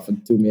 extra for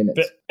 2 minutes.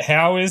 But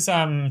how is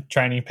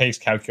Training Peaks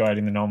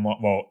calculating the normal?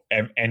 Well,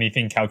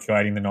 anything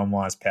calculating the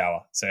normalized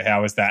power. So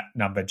how is that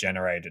number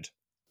generated?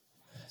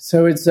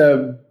 So it's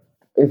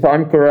if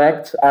I'm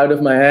correct, out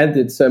of my head,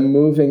 it's a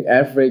moving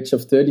average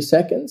of 30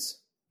 seconds.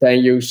 Then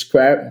you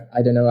square.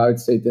 I don't know how to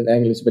say it in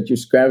English, but you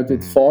square it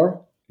with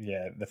 4.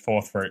 Yeah, the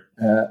fourth root.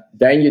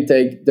 Then you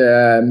take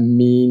the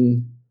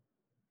mean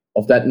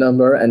of that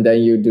number, and then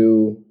you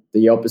do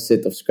the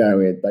opposite of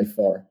squaring it by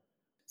 4.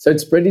 So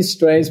it's pretty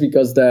strange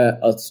because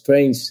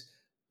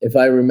if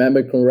I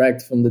remember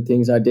correct from the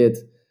things I did,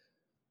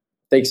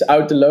 takes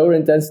out the lower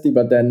intensity,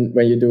 but then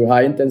when you do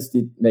high intensity,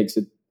 it makes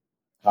it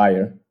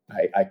higher.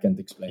 I can't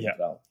explain it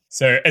well.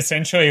 So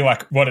essentially,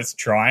 like what it's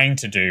trying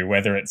to do,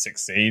 whether it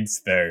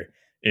succeeds though,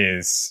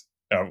 is,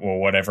 or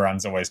what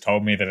everyone's always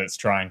told me that it's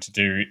trying to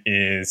do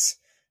is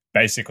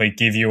basically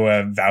give you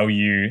a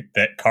value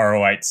that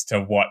correlates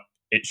to what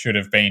it should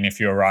have been if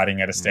you're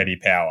riding at a steady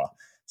power.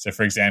 So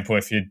for example,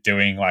 if you're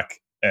doing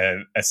like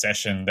a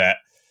session that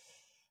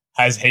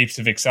has heaps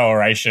of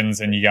accelerations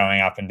and you're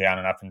going up and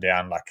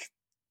down, like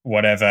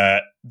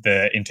whatever,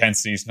 the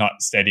intensity is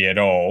not steady at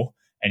all,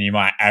 and you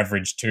might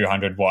average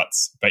 200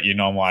 watts, but your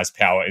normalized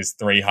power is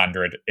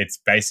 300. It's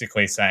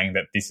basically saying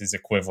that this is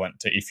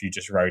equivalent to if you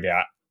just went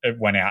out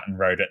and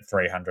rode at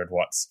 300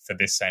 watts for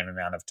this same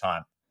amount of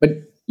time. But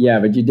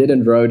you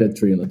didn't rode at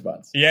 300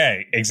 watts.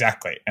 Yeah,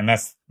 exactly. And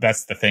that's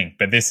the thing.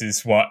 But this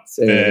is what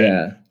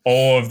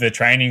all of the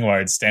training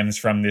load stems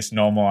from, this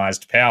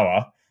normalized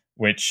power,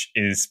 which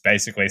is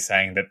basically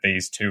saying that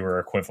these two are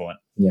equivalent.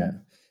 Yeah.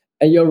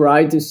 And you're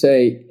right to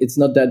say it's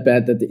not that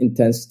bad that the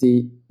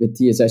intensity with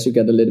TSS, you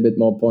get a little bit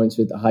more points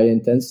with the high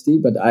intensity.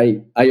 But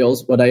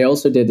what I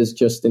also did is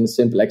just in a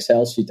simple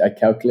Excel sheet, I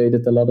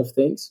calculated a lot of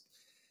things.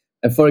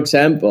 And for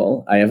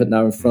example, I have it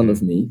now in front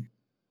of me.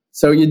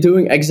 So you're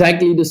doing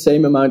exactly the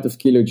same amount of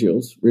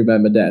kilojoules.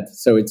 Remember that.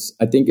 So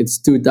I think it's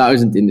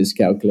 2000 in this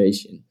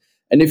calculation.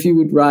 And if you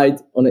would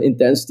ride on an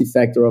intensity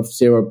factor of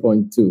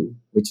 0.2,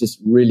 which is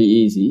really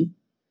easy,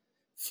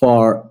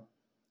 for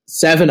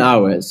 7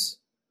 hours,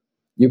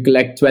 you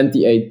collect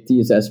 28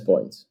 TSS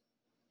points.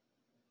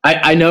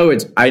 I know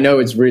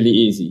it's really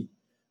easy,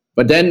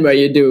 but then where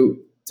you do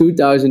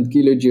 2000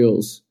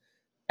 kilojoules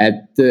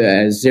at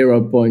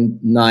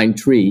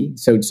 0.93,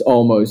 so it's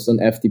almost on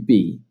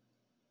FTP.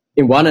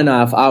 In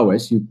 1.5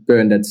 hours, you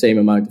burn that same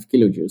amount of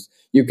kilojoules.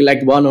 You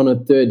collect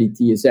 130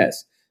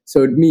 TSS.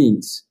 So it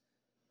means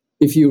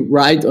if you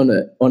ride on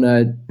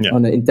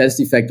an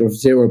intensity factor of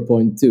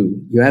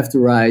 0.2, you have to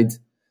ride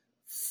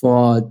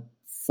for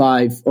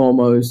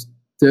almost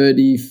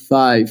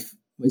 35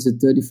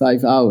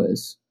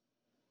 hours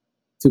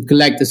to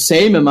collect the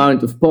same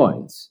amount of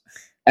points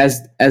as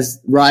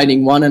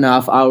riding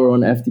 1.5 hour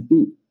on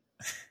FTP.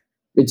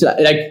 Which,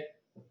 like,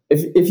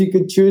 if you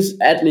could choose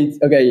athletes,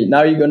 okay,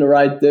 now you're gonna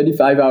ride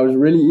 35 hours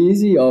really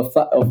easy, or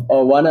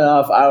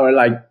 1.5 hour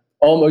like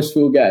almost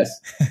full gas.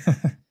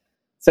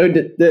 So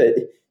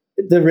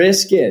the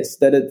risk is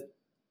that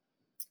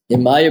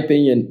in my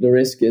opinion, the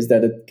risk is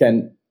that it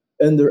can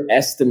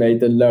underestimate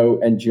the low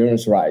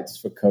endurance rides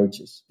for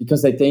coaches,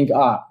 because they think,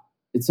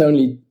 it's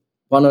only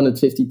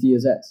 150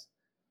 TSS.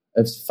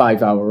 It's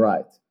 5 hour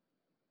ride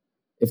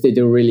if they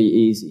do really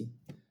easy.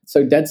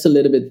 So that's a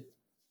little bit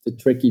the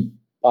tricky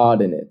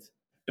part in it.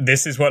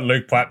 This is what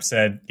Luke Plapp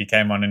said. He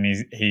came on and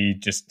he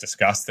just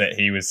discussed that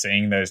he was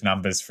seeing those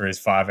numbers for his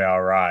 5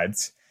 hour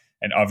rides.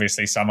 And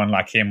obviously someone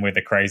like him with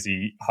a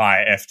crazy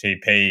high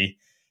FTP,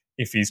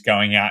 if he's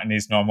going out and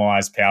his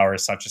normalized power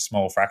is such a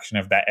small fraction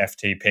of that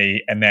FTP,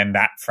 and then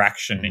that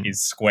fraction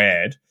is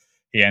squared,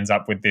 he ends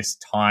up with this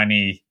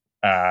tiny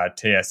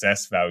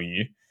TSS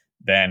value.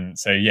 Then,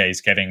 so yeah,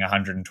 he's getting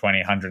 120,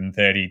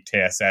 130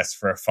 TSS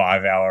for a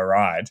 5 hour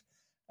ride.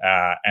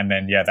 And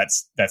then, yeah,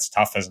 that's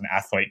tough as an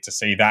athlete to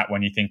see that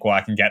when you think, well,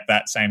 I can get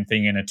that same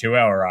thing in a 2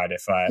 hour ride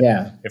if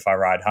I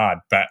ride hard.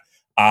 But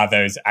are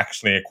those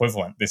actually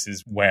equivalent? This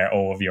is where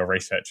all of your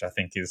research, I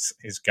think, is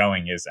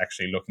going, is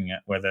actually looking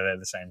at whether they're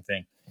the same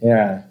thing.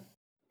 Yeah.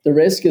 The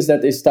risk is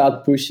that they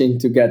start pushing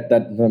to get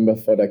that number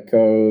for the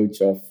coach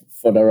or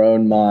for their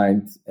own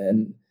mind.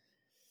 And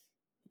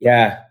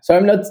yeah, so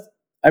I'm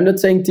not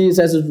saying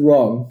TSS is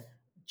wrong.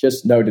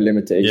 Just know the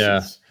limitations.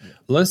 Yeah.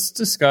 Let's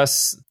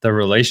discuss the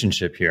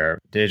relationship here.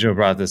 Dejo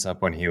brought this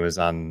up when he was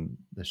on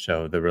the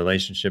show. The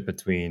relationship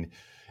between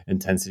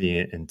intensity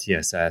and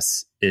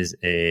TSS is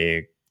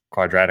a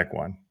quadratic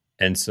one.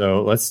 And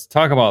so let's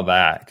talk about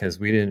that, because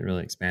we didn't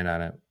really expand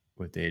on it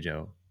with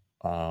Dejo,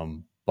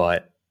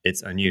 but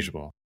it's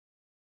unusual.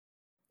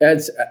 I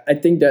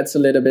think that's a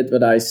little bit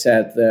what I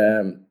said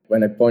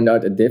when I point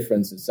out the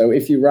differences. So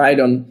if you ride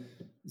on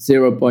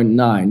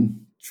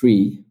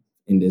 0.93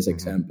 in this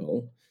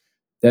example,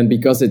 then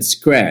because it's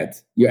squared,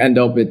 you end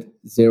up with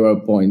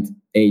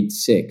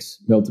 0.86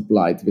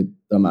 multiplied with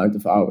the amount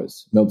of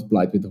hours,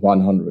 multiplied with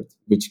 100,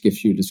 which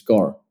gives you the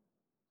score.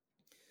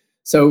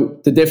 So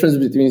the difference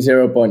between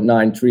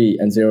 0.93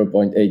 and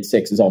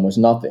 0.86 is almost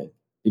nothing,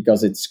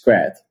 because it's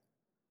squared.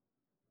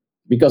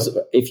 Because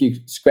if you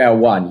square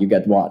 1, you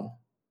get 1.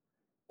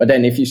 But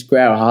then if you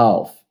square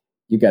half,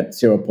 you get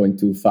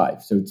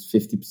 0.25. So it's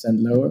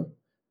 50% lower.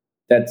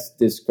 That's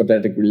this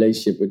quadratic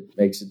relationship, which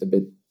makes it a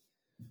bit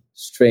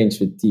strange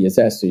with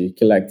TSS. So you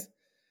collect,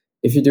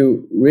 if you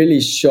do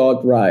really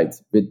short ride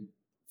with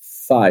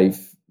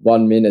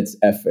 1 minute's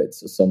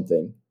efforts or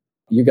something,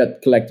 you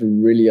collect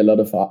really a lot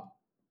of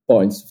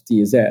points of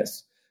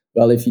TSS.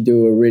 Well, if you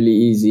do a really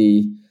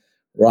easy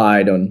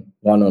ride on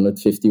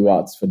 150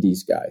 watts for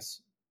these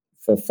guys,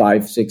 for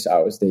 5-6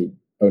 hours, they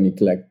only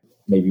collect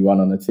maybe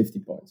 150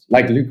 points,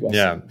 like Luke was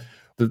saying.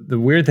 The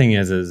weird thing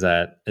is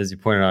that, as you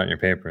pointed out in your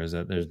paper, is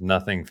that there's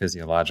nothing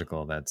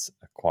physiological that's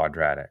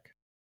quadratic.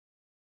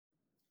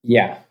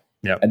 Yeah.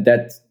 Yep.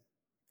 And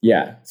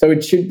so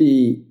it should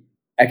be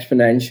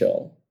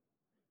exponential.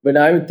 When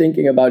I'm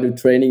thinking about a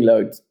training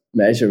load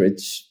measure,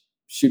 it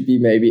should be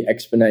maybe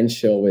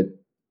exponential, with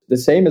the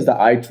same as the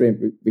eye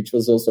trim, which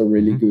was also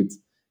really good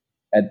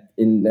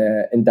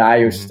in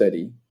Dyer's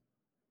study,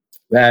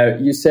 where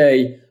you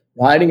say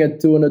riding at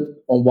 200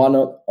 on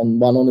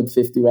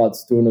 150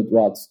 watts, 200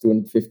 watts,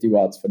 250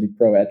 watts for the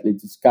pro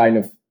athlete is kind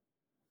of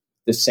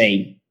the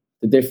same.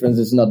 The difference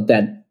is not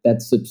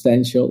that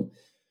substantial.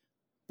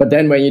 But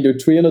then when you do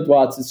 300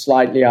 watts, it's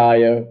slightly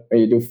higher.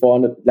 When you do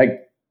 400,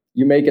 like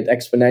you make it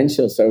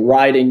exponential. So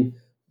riding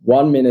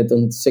 1 minute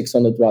on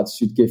 600 watts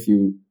should give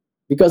you,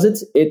 because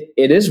it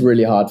is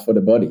really hard for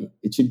the body,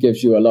 it should give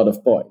you a lot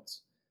of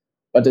points.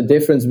 But the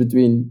difference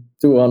between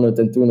 200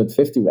 and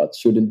 250 watts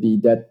shouldn't be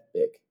that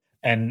big.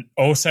 And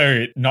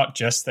also, not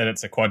just that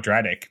it's a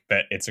quadratic,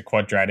 but it's a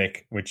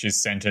quadratic which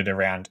is centered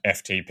around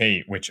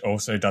FTP, which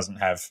also doesn't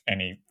have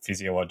any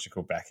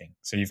physiological backing.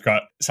 So you've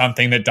got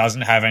something that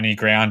doesn't have any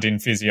ground in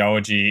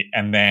physiology,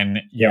 and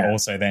then you're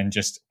also then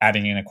just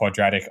adding in a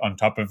quadratic on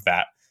top of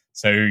that.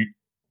 So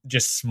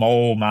just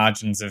small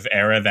margins of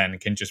error then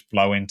can just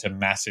blow into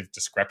massive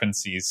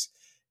discrepancies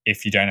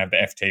if you don't have the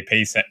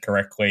FTP set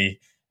correctly.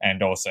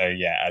 And also,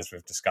 as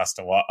we've discussed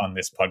a lot on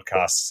this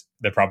podcast,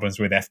 the problems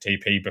with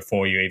FTP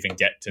before you even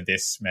get to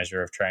this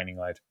measure of training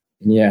load.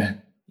 Yeah,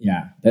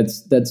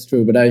 that's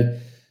true. But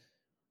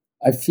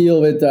I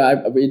feel with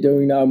we're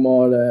doing now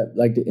more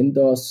like the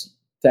indoors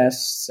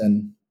tests,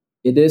 and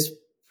it is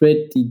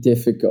pretty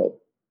difficult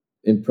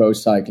in pro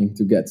cycling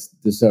to get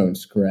the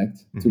zones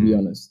correct, to be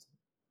honest.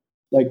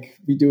 Like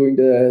we're doing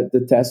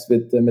the test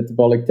with the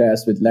metabolic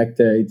test, with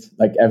lactate,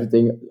 like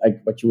everything,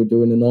 like what you would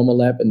do in a normal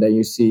lab, and then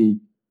you see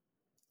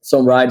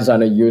some riders are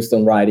not used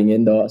on riding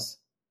indoors.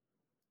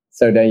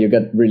 So then you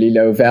get really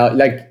low value.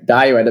 Like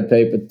Dyer had a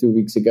paper 2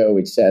 weeks ago,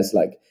 which says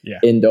like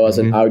indoors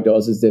and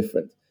outdoors is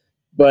different.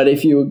 But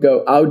if you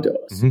go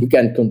outdoors, you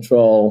can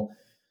control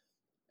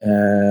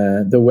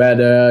the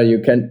weather.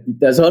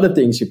 There's other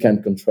things you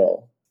can't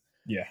control.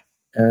 Yeah.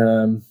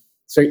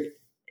 So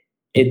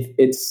it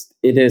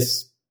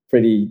is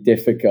pretty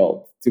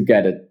difficult to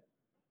get it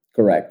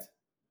correct.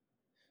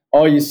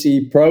 Or you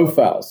see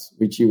profiles,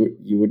 which you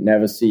would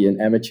never see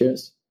in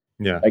amateurs.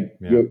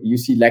 You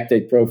see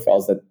lactate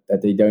profiles that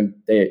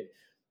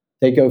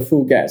they go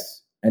full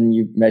gas, and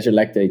you measure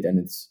lactate and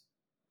it's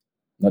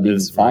not even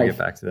 5. We'll get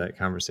back to that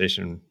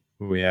conversation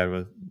we had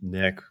with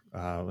Nick,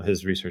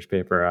 his research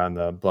paper on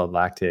the blood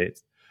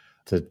lactate,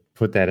 to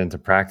put that into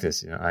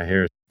practice. I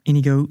hear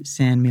Inigo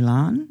San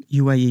Milan,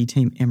 UAE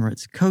Team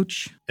Emirates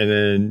coach. And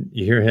then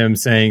you hear him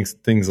saying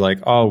things like,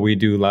 oh, we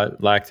do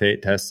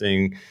lactate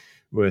testing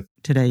with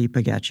Tadej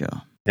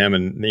Pogacar. Him,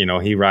 and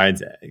he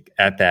rides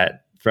at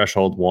that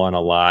threshold 1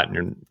 a lot,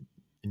 and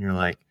you're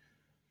like,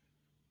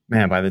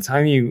 man, by the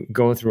time you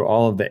go through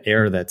all of the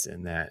air that's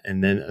in that,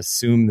 and then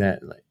assume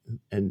that,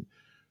 and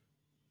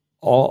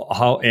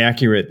how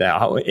inaccurate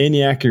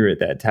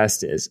that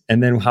test is,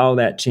 and then how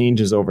that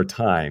changes over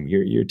time,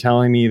 you're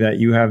telling me that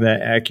you have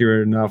that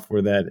accurate enough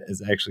where that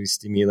is actually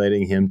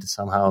stimulating him to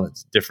somehow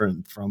it's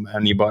different from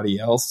anybody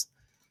else?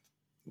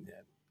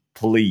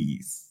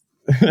 Please.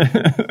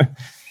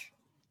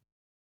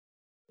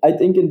 I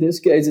think in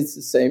this case, it's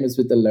the same as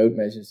with the load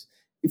measures.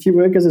 If you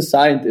work as a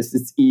scientist,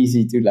 it's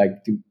easy to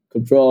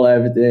control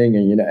everything,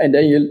 and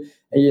then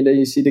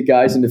you see the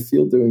guys in the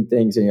field doing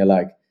things, and you're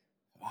like,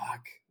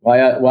 fuck, why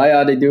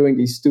are they doing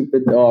these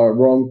stupid or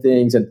wrong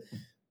things?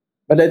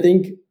 But I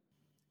think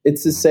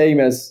it's the same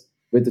as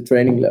with the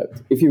training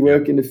load. If you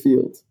work in the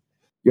field,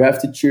 you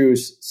have to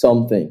choose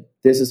something.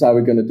 This is how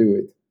we're going to do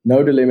it.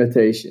 Know the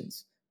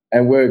limitations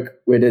and work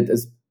with it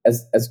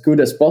as good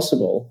as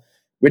possible.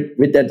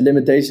 With that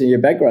limitation in your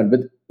background.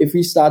 But if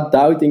we start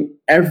doubting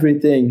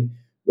everything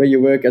where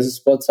you work as a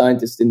sport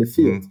scientist in the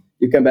field,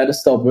 you can better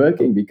stop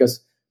working,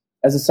 because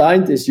as a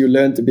scientist, you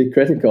learn to be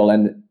critical,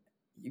 and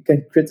you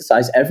can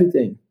criticize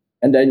everything,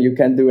 and then you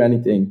can't do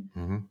anything.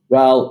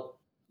 Well,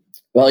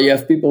 you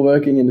have people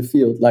working in the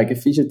field, like a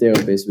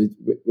physiotherapist,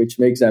 which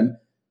makes them,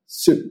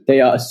 they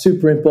are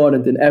super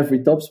important in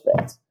every top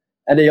sport.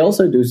 And they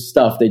also do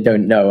stuff they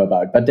don't know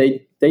about, but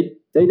they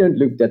don't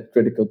look that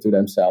critical to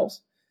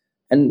themselves.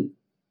 And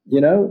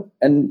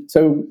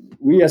so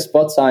we as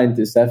sport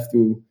scientists have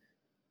to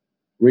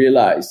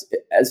realize,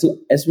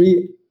 as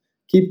we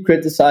keep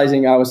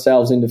criticizing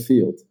ourselves in the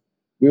field,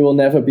 we will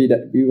never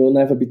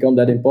become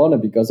that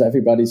important, because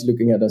everybody's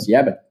looking at us.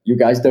 Yeah, but you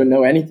guys don't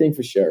know anything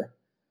for sure.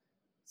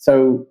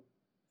 So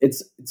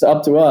it's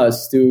up to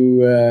us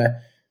to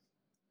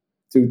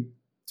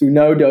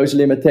know those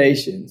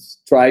limitations.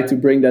 Try to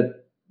bring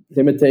that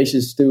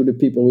limitations to the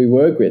people we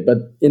work with, but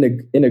in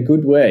a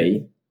good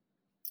way,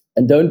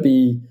 and don't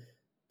be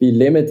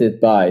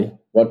limited by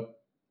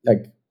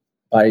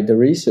by the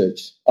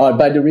research, or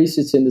by the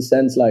research in the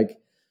sense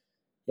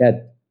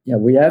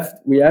we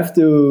have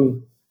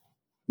to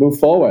move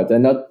forward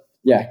and not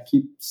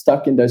keep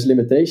stuck in those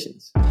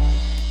limitations.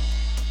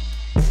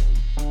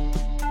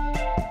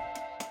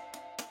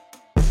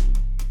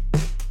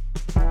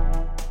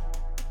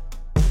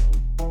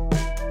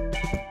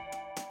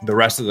 the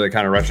rest of the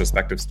kind of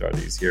retrospective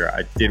studies here,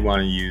 I did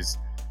want to use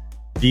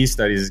these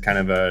studies as kind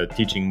of a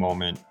teaching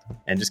moment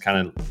and just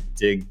kind of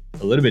dig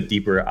a little bit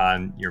deeper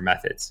on your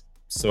methods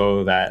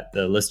so that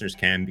the listeners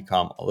can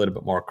become a little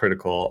bit more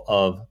critical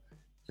of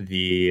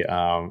the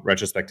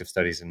retrospective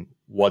studies and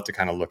what to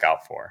kind of look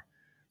out for.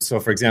 So,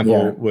 for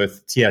example,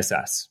 with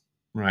TSS,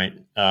 right?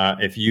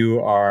 If you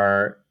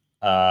are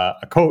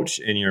a coach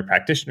and you're a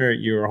practitioner,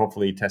 you're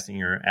hopefully testing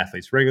your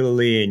athletes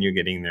regularly and you're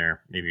getting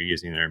maybe you're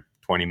using their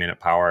 20-minute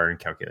power and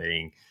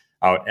calculating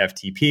out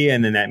FTP.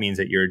 And then that means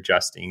that you're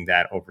adjusting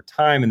that over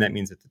time. And that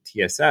means that the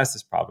TSS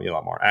is probably a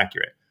lot more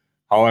accurate.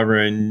 However,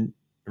 in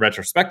a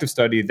retrospective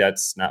study,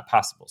 that's not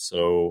possible.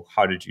 So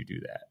how did you do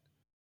that?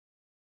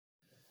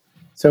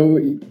 So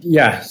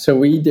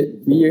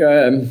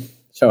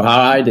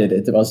how I did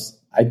it was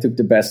I took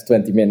the best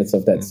 20 minutes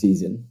of that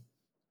season,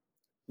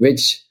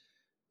 which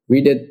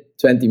we did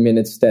 20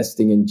 minutes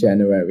testing in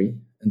January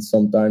and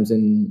sometimes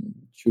in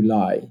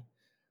July.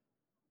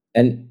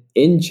 And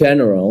in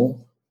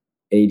general,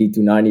 80 to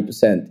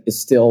 90% is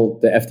still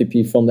the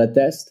FTP from that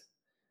test.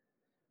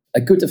 I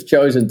could have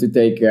chosen to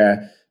take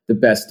the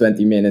best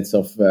 20 minutes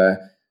of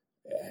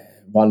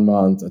 1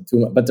 month or 2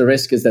 months, but the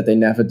risk is that they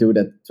never do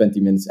that 20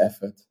 minutes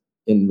effort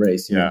in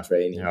racing and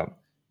training. Yeah.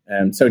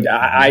 So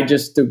I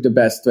just took the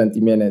best 20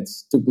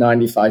 minutes, took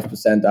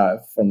 95%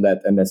 out from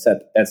that, and I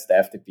said that's the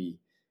FTP,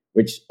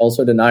 which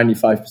also the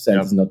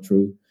 95% is not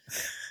true.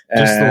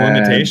 Just the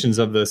limitations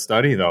of the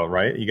study, though,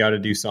 right? You got to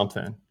do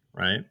something,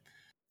 right?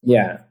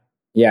 Yeah.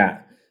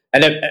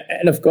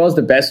 And of course,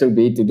 the best would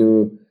be to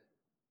do,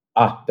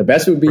 to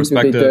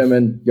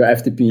determine your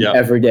FTP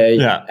every day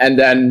and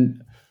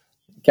then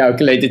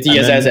calculate the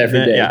TSS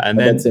every day. Yeah, and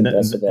that's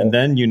impossible. And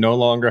then you no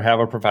longer have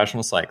a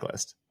professional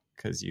cyclist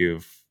because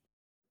you've...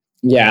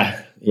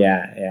 Yeah.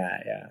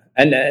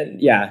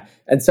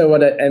 And so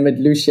and with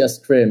Lucia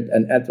Strimp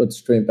and Edward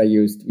Strimp,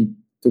 we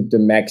took the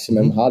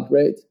maximum heart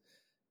rate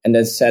and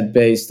then set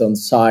based on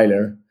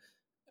Seiler.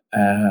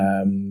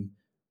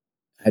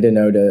 I don't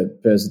know the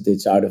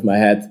percentage out of my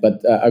head,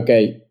 but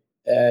 70%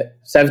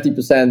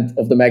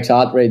 of the max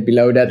heart rate,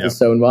 below that is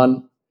zone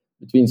 1,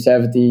 between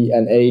 70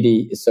 and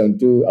 80 is zone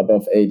 2,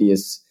 above 80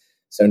 is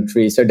zone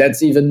 3. So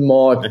that's even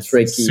more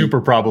tricky. Super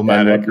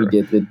problematic. Than what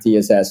we did with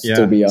TSS,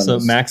 to be honest. So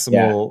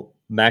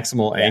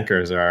maximal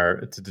anchors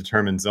are to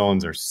determine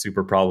zones are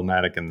super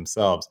problematic in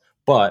themselves.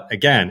 But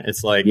again,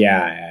 it's like,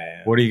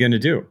 what are you going to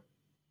do?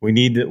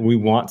 We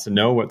want to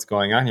know what's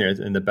going on here.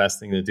 And the best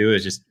thing to do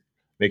is just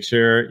make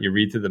sure you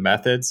read through the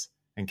methods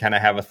and kind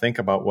of have a think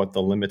about what the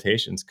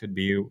limitations could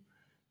be.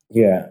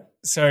 Yeah.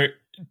 So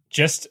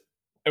just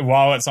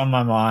while it's on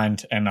my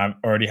mind and I've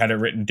already had it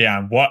written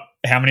down,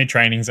 how many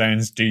training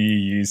zones do you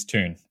use,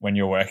 Teun, when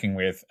you're working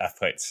with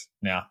athletes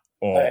now?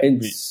 Or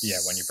when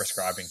you're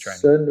prescribing training?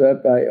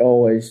 Sunweb,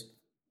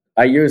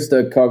 I use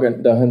the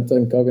Hunter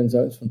and Coggin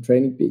zones from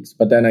Training Peaks,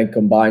 but then I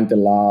combined the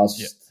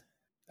last,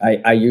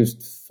 I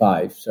used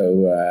 5.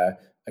 So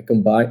I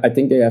combined, I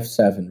think they have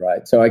 7,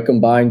 right? So I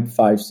combined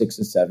 5, 6,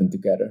 and 7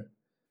 together.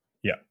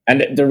 Yeah.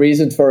 And the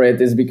reason for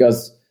it is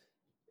because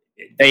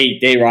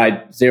they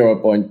write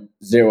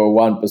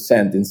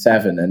 0.01% in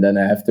 7, and then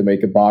I have to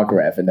make a bar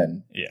graph, and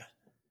then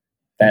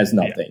there's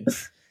nothing.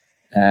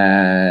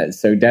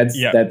 So that's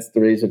the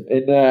reason.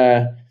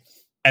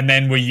 And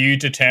then were you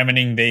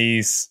determining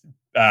these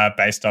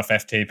based off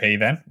FTP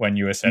then when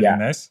you were setting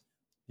those?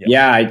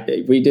 Yeah,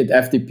 we did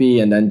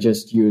FTP and then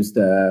just used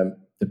the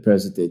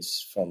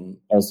percentage from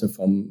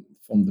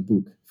the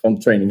book, from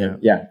training.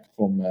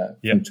 From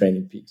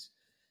Training Peaks.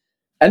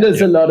 And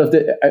there's a lot of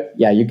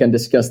you can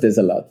discuss this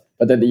a lot,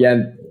 but at the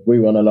end we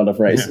won a lot of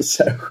races.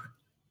 So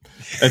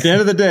at the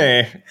end of the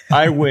day,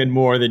 I win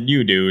more than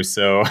you do,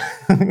 so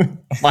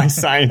my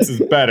science is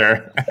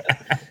better.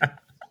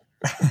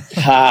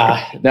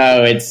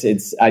 No,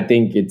 it's. I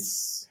think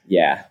it's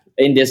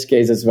in this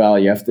case as well,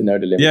 you have to know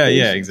the limitations.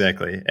 Yeah,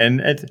 exactly.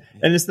 And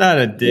it's not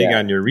a dig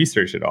on your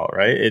research at all,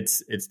 right?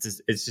 It's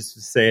just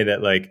to say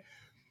that like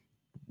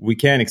we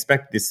can't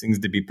expect these things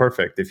to be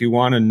perfect. If you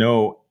want to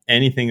know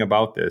anything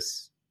about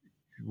this,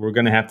 we're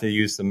going to have to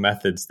use some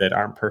methods that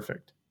aren't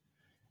perfect.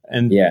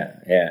 And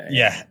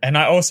and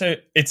I also,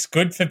 it's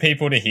good for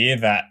people to hear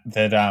that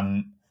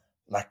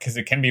because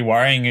it can be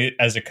worrying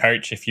as a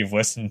coach if you've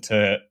listened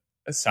to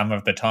some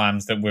of the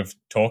times that we've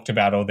talked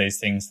about all these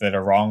things that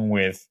are wrong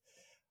with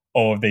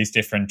all of these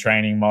different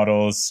training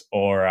models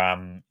or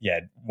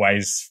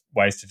ways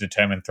to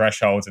determine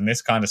thresholds and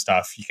this kind of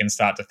stuff. You can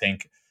start to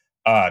think,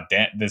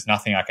 there's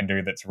nothing I can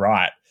do that's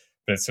right.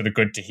 But it's sort of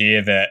good to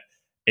hear that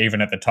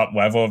even at the top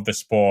level of the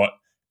sport,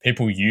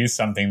 people use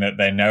something that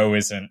they know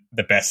isn't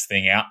the best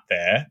thing out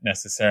there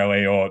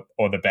necessarily or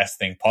the best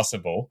thing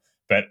possible,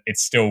 but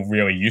it's still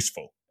really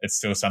useful. It's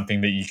still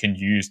something that you can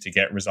use to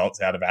get results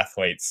out of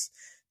athletes,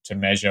 to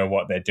measure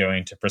what they're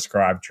doing, to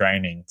prescribe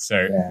training.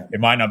 So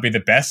it might not be the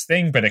best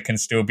thing, but it can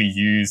still be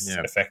used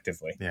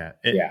effectively.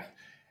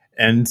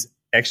 And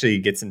actually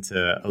gets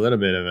into a little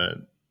bit of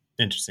an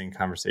interesting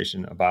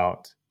conversation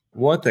about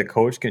what the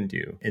coach can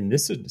do in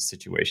this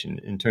situation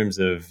in terms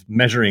of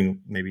measuring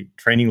maybe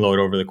training load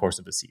over the course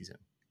of a season.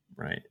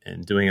 right,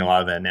 and doing a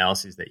lot of the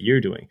analyses that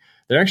you're doing,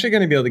 they're actually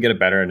going to be able to get a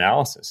better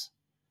analysis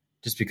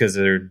just because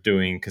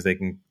because they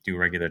can do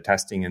regular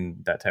testing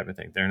and that type of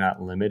thing. They're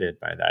not limited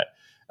by that.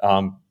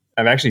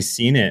 I've actually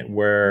seen it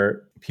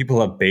where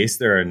people have based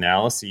their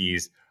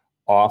analyses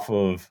off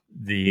of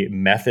the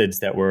methods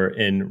that were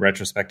in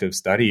retrospective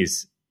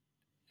studies.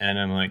 And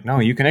I'm like, no,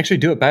 you can actually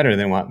do it better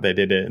than what they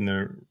did it in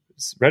the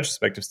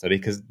retrospective study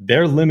because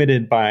they're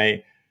limited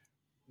by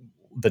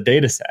the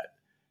data set.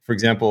 For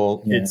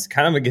example, it's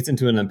kind of, it gets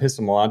into an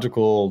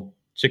epistemological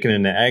chicken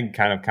and the egg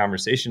kind of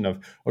conversation of,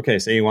 okay,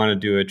 say you want to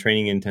do a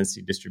training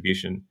intensity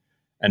distribution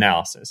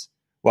analysis.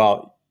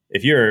 Well,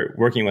 if you're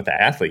working with an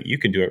athlete, you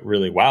can do it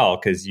really well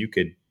because you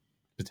could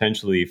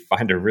potentially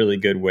find a really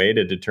good way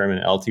to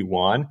determine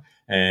LT1,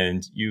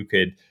 and you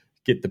could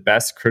get the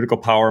best critical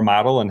power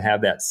model and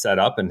have that set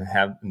up and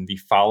be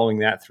following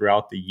that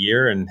throughout the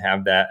year and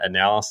have that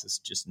analysis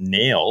just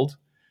nailed.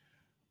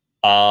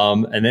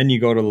 And then you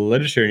go to the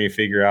literature and you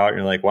figure out, and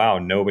you're like, wow,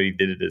 nobody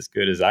did it as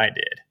good as I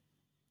did.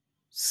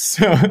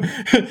 So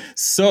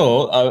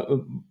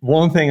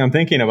one thing I'm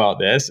thinking about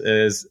this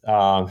is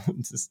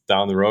just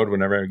down the road,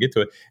 whenever I get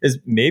to it, is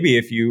maybe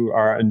if you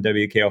are in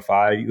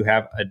WKO5, you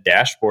have a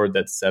dashboard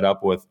that's set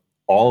up with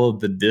all of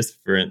the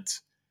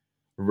different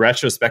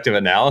retrospective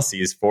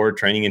analyses for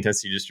training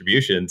intensity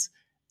distributions.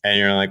 And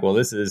you're like, well,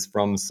 this is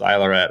from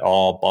Seiler et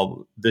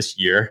al. This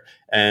year.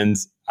 And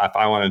if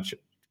I want to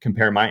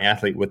compare my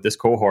athlete with this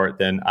cohort,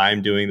 then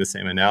I'm doing the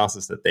same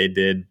analysis that they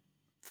did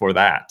for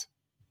that.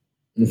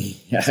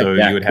 So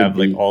you would have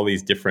like all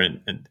these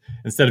different, and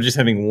instead of just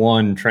having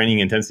one training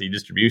intensity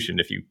distribution,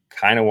 if you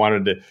kind of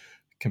wanted to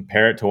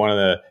compare it to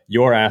what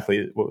your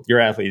athlete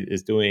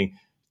is doing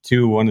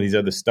to one of these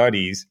other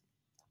studies,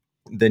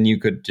 then you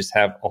could just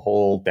have a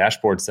whole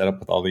dashboard set up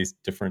with all these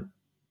different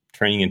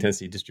training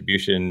intensity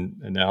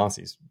distribution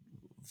analyses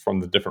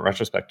from the different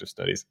retrospective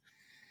studies.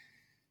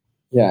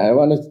 Yeah, I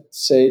want to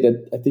say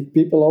that I think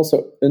people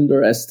also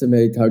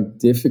underestimate how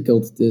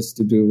difficult it is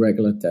to do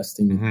regular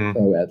testing with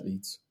pro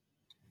athletes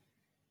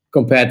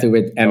compared to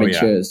with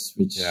amateurs.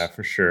 Yeah,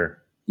 for sure.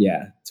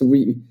 Yeah, so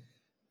we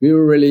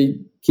were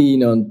really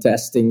keen on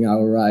testing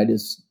our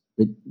riders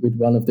with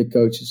one of the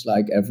coaches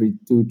like every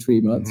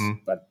 2-3 months,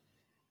 but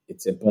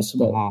it's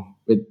impossible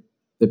with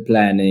the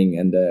planning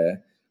and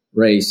the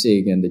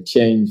racing and the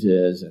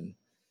changes, and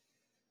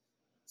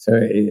so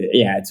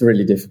it's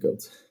really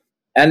difficult.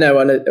 And I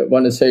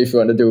want to say, if you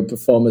want to do a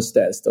performance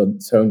test or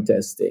zone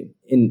testing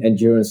in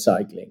endurance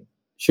cycling,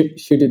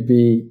 should it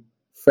be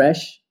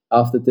fresh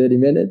after 30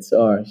 minutes,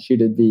 or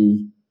should it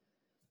be,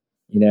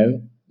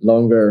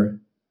 longer?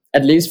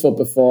 At least for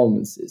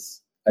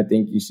performances, I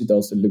think you should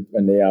also look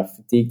when they are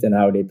fatigued and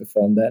how they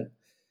perform then.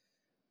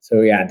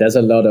 So there's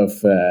a lot of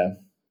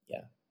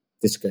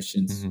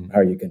discussions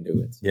how you can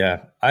do it.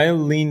 Yeah, I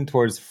lean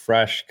towards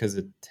fresh because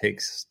it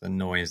takes the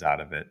noise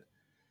out of it.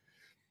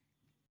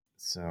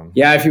 So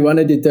if you want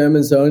to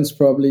determine zones,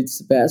 probably it's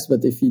the best.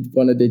 But if you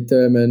want to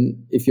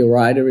determine if your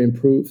rider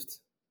improved,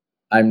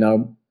 I'm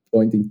now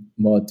pointing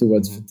more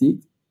towards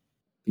fatigue,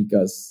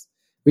 because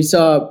we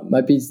saw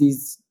my PhD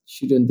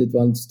student did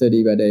one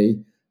study where they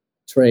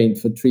trained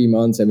for 3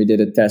 months and we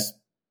did a test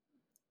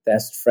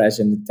fresh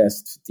and the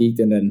test fatigued,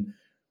 and then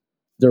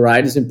the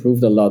riders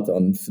improved a lot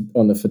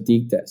on the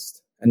fatigue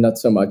test and not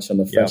so much on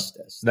the fresh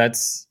test.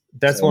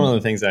 That's one of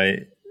the things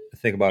I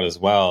think about as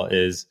well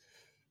is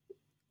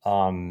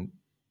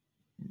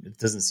it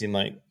doesn't seem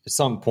like at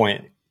some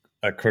point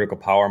a critical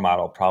power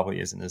model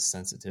probably isn't as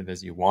sensitive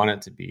as you want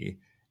it to be.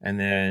 And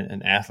then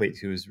an athlete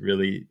who's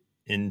really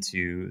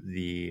into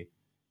the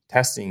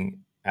testing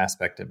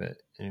aspect of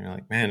it, and you're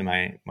like, man,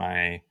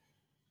 my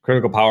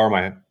critical power,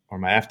 my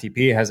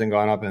FTP hasn't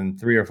gone up in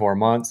 3 or 4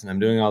 months, and I'm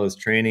doing all this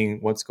training.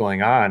 What's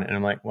going on? And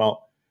I'm like,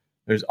 well,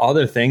 there's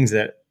other things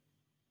that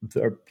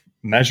are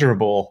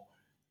measurable,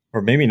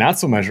 or maybe not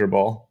so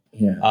measurable.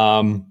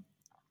 Yeah.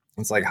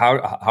 It's like, how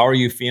are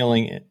you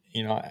feeling,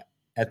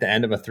 at the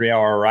end of a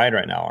 3-hour ride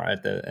right now, or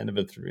at the end of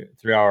a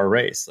 3-hour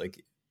race?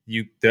 Like,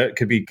 that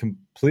could be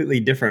completely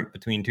different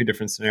between 2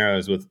 different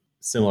scenarios with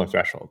similar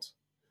thresholds,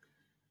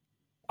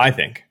 I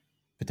think,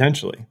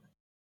 potentially.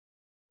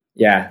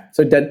 Yeah.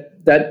 So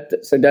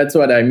that's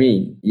what I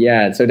mean.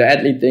 Yeah. So the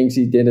athlete thinks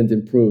he didn't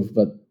improve,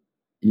 but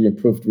he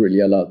improved really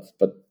a lot,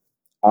 but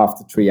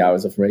after 3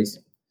 hours of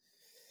racing.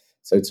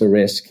 So it's a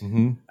risk.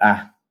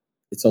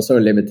 It's also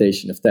a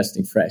limitation of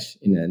testing fresh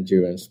in an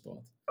endurance sport.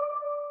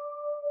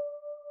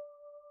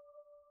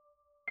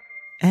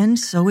 And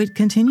so it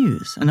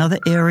continues. Another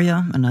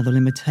area, another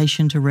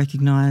limitation to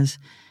recognize.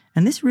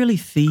 And this really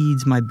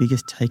feeds my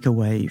biggest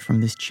takeaway from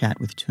this chat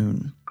with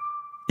Teun.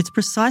 It's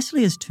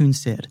precisely as Teun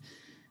said.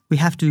 We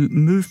have to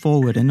move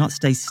forward and not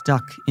stay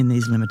stuck in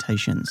these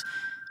limitations,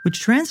 which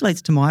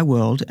translates to my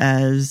world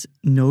as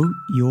know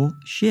your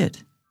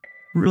shit.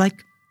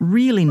 Like,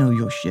 really know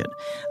your shit.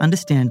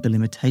 Understand the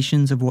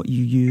limitations of what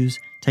you use.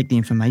 Take the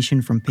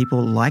information from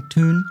people like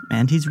Teun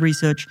and his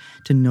research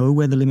to know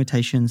where the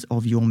limitations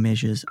of your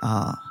measures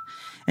are.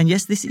 And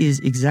yes, this is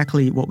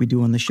exactly what we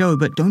do on the show,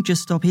 but don't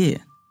just stop here.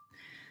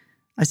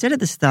 I said at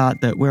the start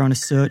that we're on a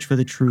search for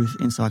the truth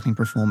in cycling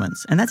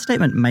performance, and that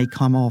statement may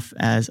come off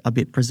as a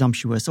bit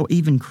presumptuous or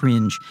even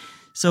cringe.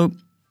 So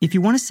if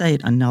you want to say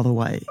it another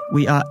way,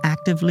 we are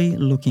actively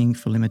looking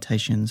for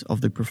limitations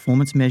of the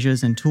performance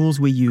measures and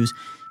tools we use,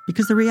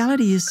 because the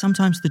reality is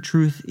sometimes the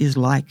truth is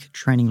like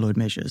training load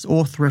measures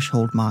or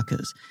threshold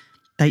markers.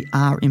 They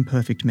are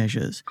imperfect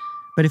measures,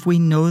 but if we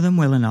know them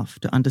well enough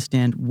to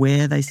understand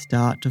where they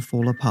start to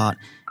fall apart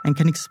and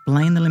can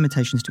explain the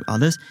limitations to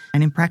others,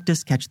 and in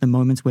practice catch the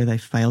moments where they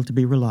fail to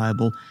be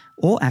reliable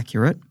or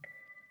accurate,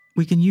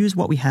 we can use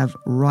what we have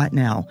right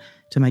now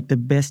to make the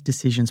best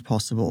decisions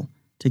possible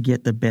to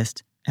get the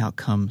best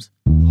outcomes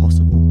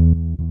possible.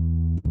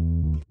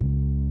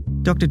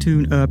 Dr.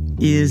 Teun Erp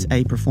is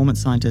a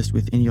performance scientist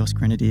with Ineos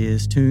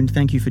Grenadiers. Teun,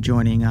 thank you for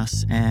joining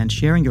us and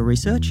sharing your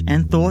research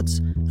and thoughts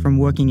from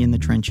working in the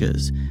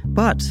trenches.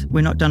 But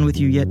we're not done with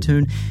you yet,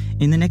 Teun.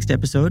 In the next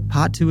episode,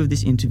 part 2 of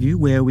this interview,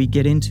 where we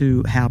get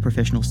into how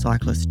professional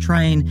cyclists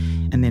train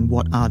and then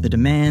what are the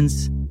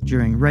demands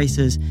during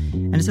races.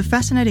 And it's a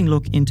fascinating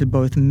look into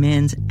both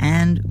men's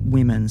and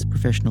women's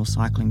professional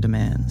cycling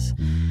demands.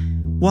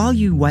 While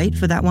you wait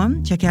for that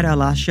one, check out our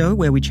last show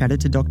where we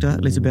chatted to Dr.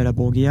 Elisabetta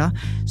Borgia,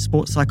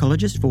 sports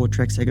psychologist for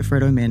Trek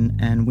Segafredo men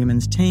and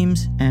women's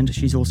teams, and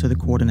she's also the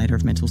coordinator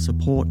of mental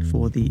support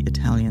for the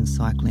Italian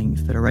Cycling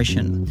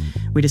Federation.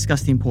 We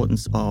discussed the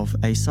importance of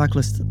a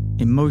cyclist's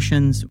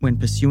emotions when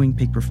pursuing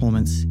peak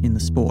performance in the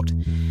sport.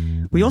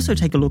 We also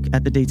take a look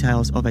at the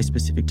details of a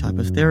specific type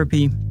of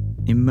therapy,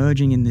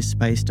 emerging in this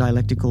space,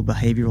 dialectical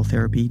behavioural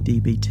therapy,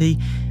 DBT,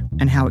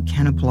 and how it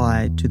can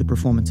apply to the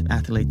performance of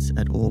athletes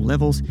at all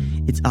levels.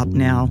 It's up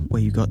now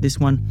where you got this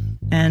one.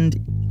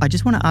 And I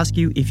just want to ask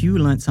you, if you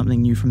learned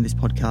something new from this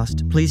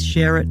podcast, please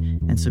share it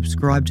and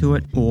subscribe to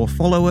it, or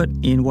follow it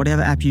in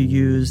whatever app you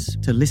use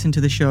to listen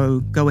to the show.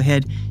 Go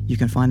ahead. You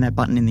can find that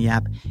button in the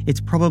app.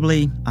 It's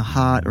probably a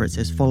heart, or it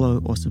says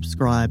follow or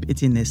subscribe.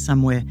 It's in there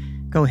somewhere.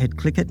 Go ahead,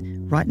 click it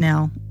right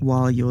now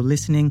while you're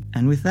listening.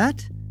 And with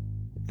that,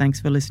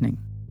 thanks for listening.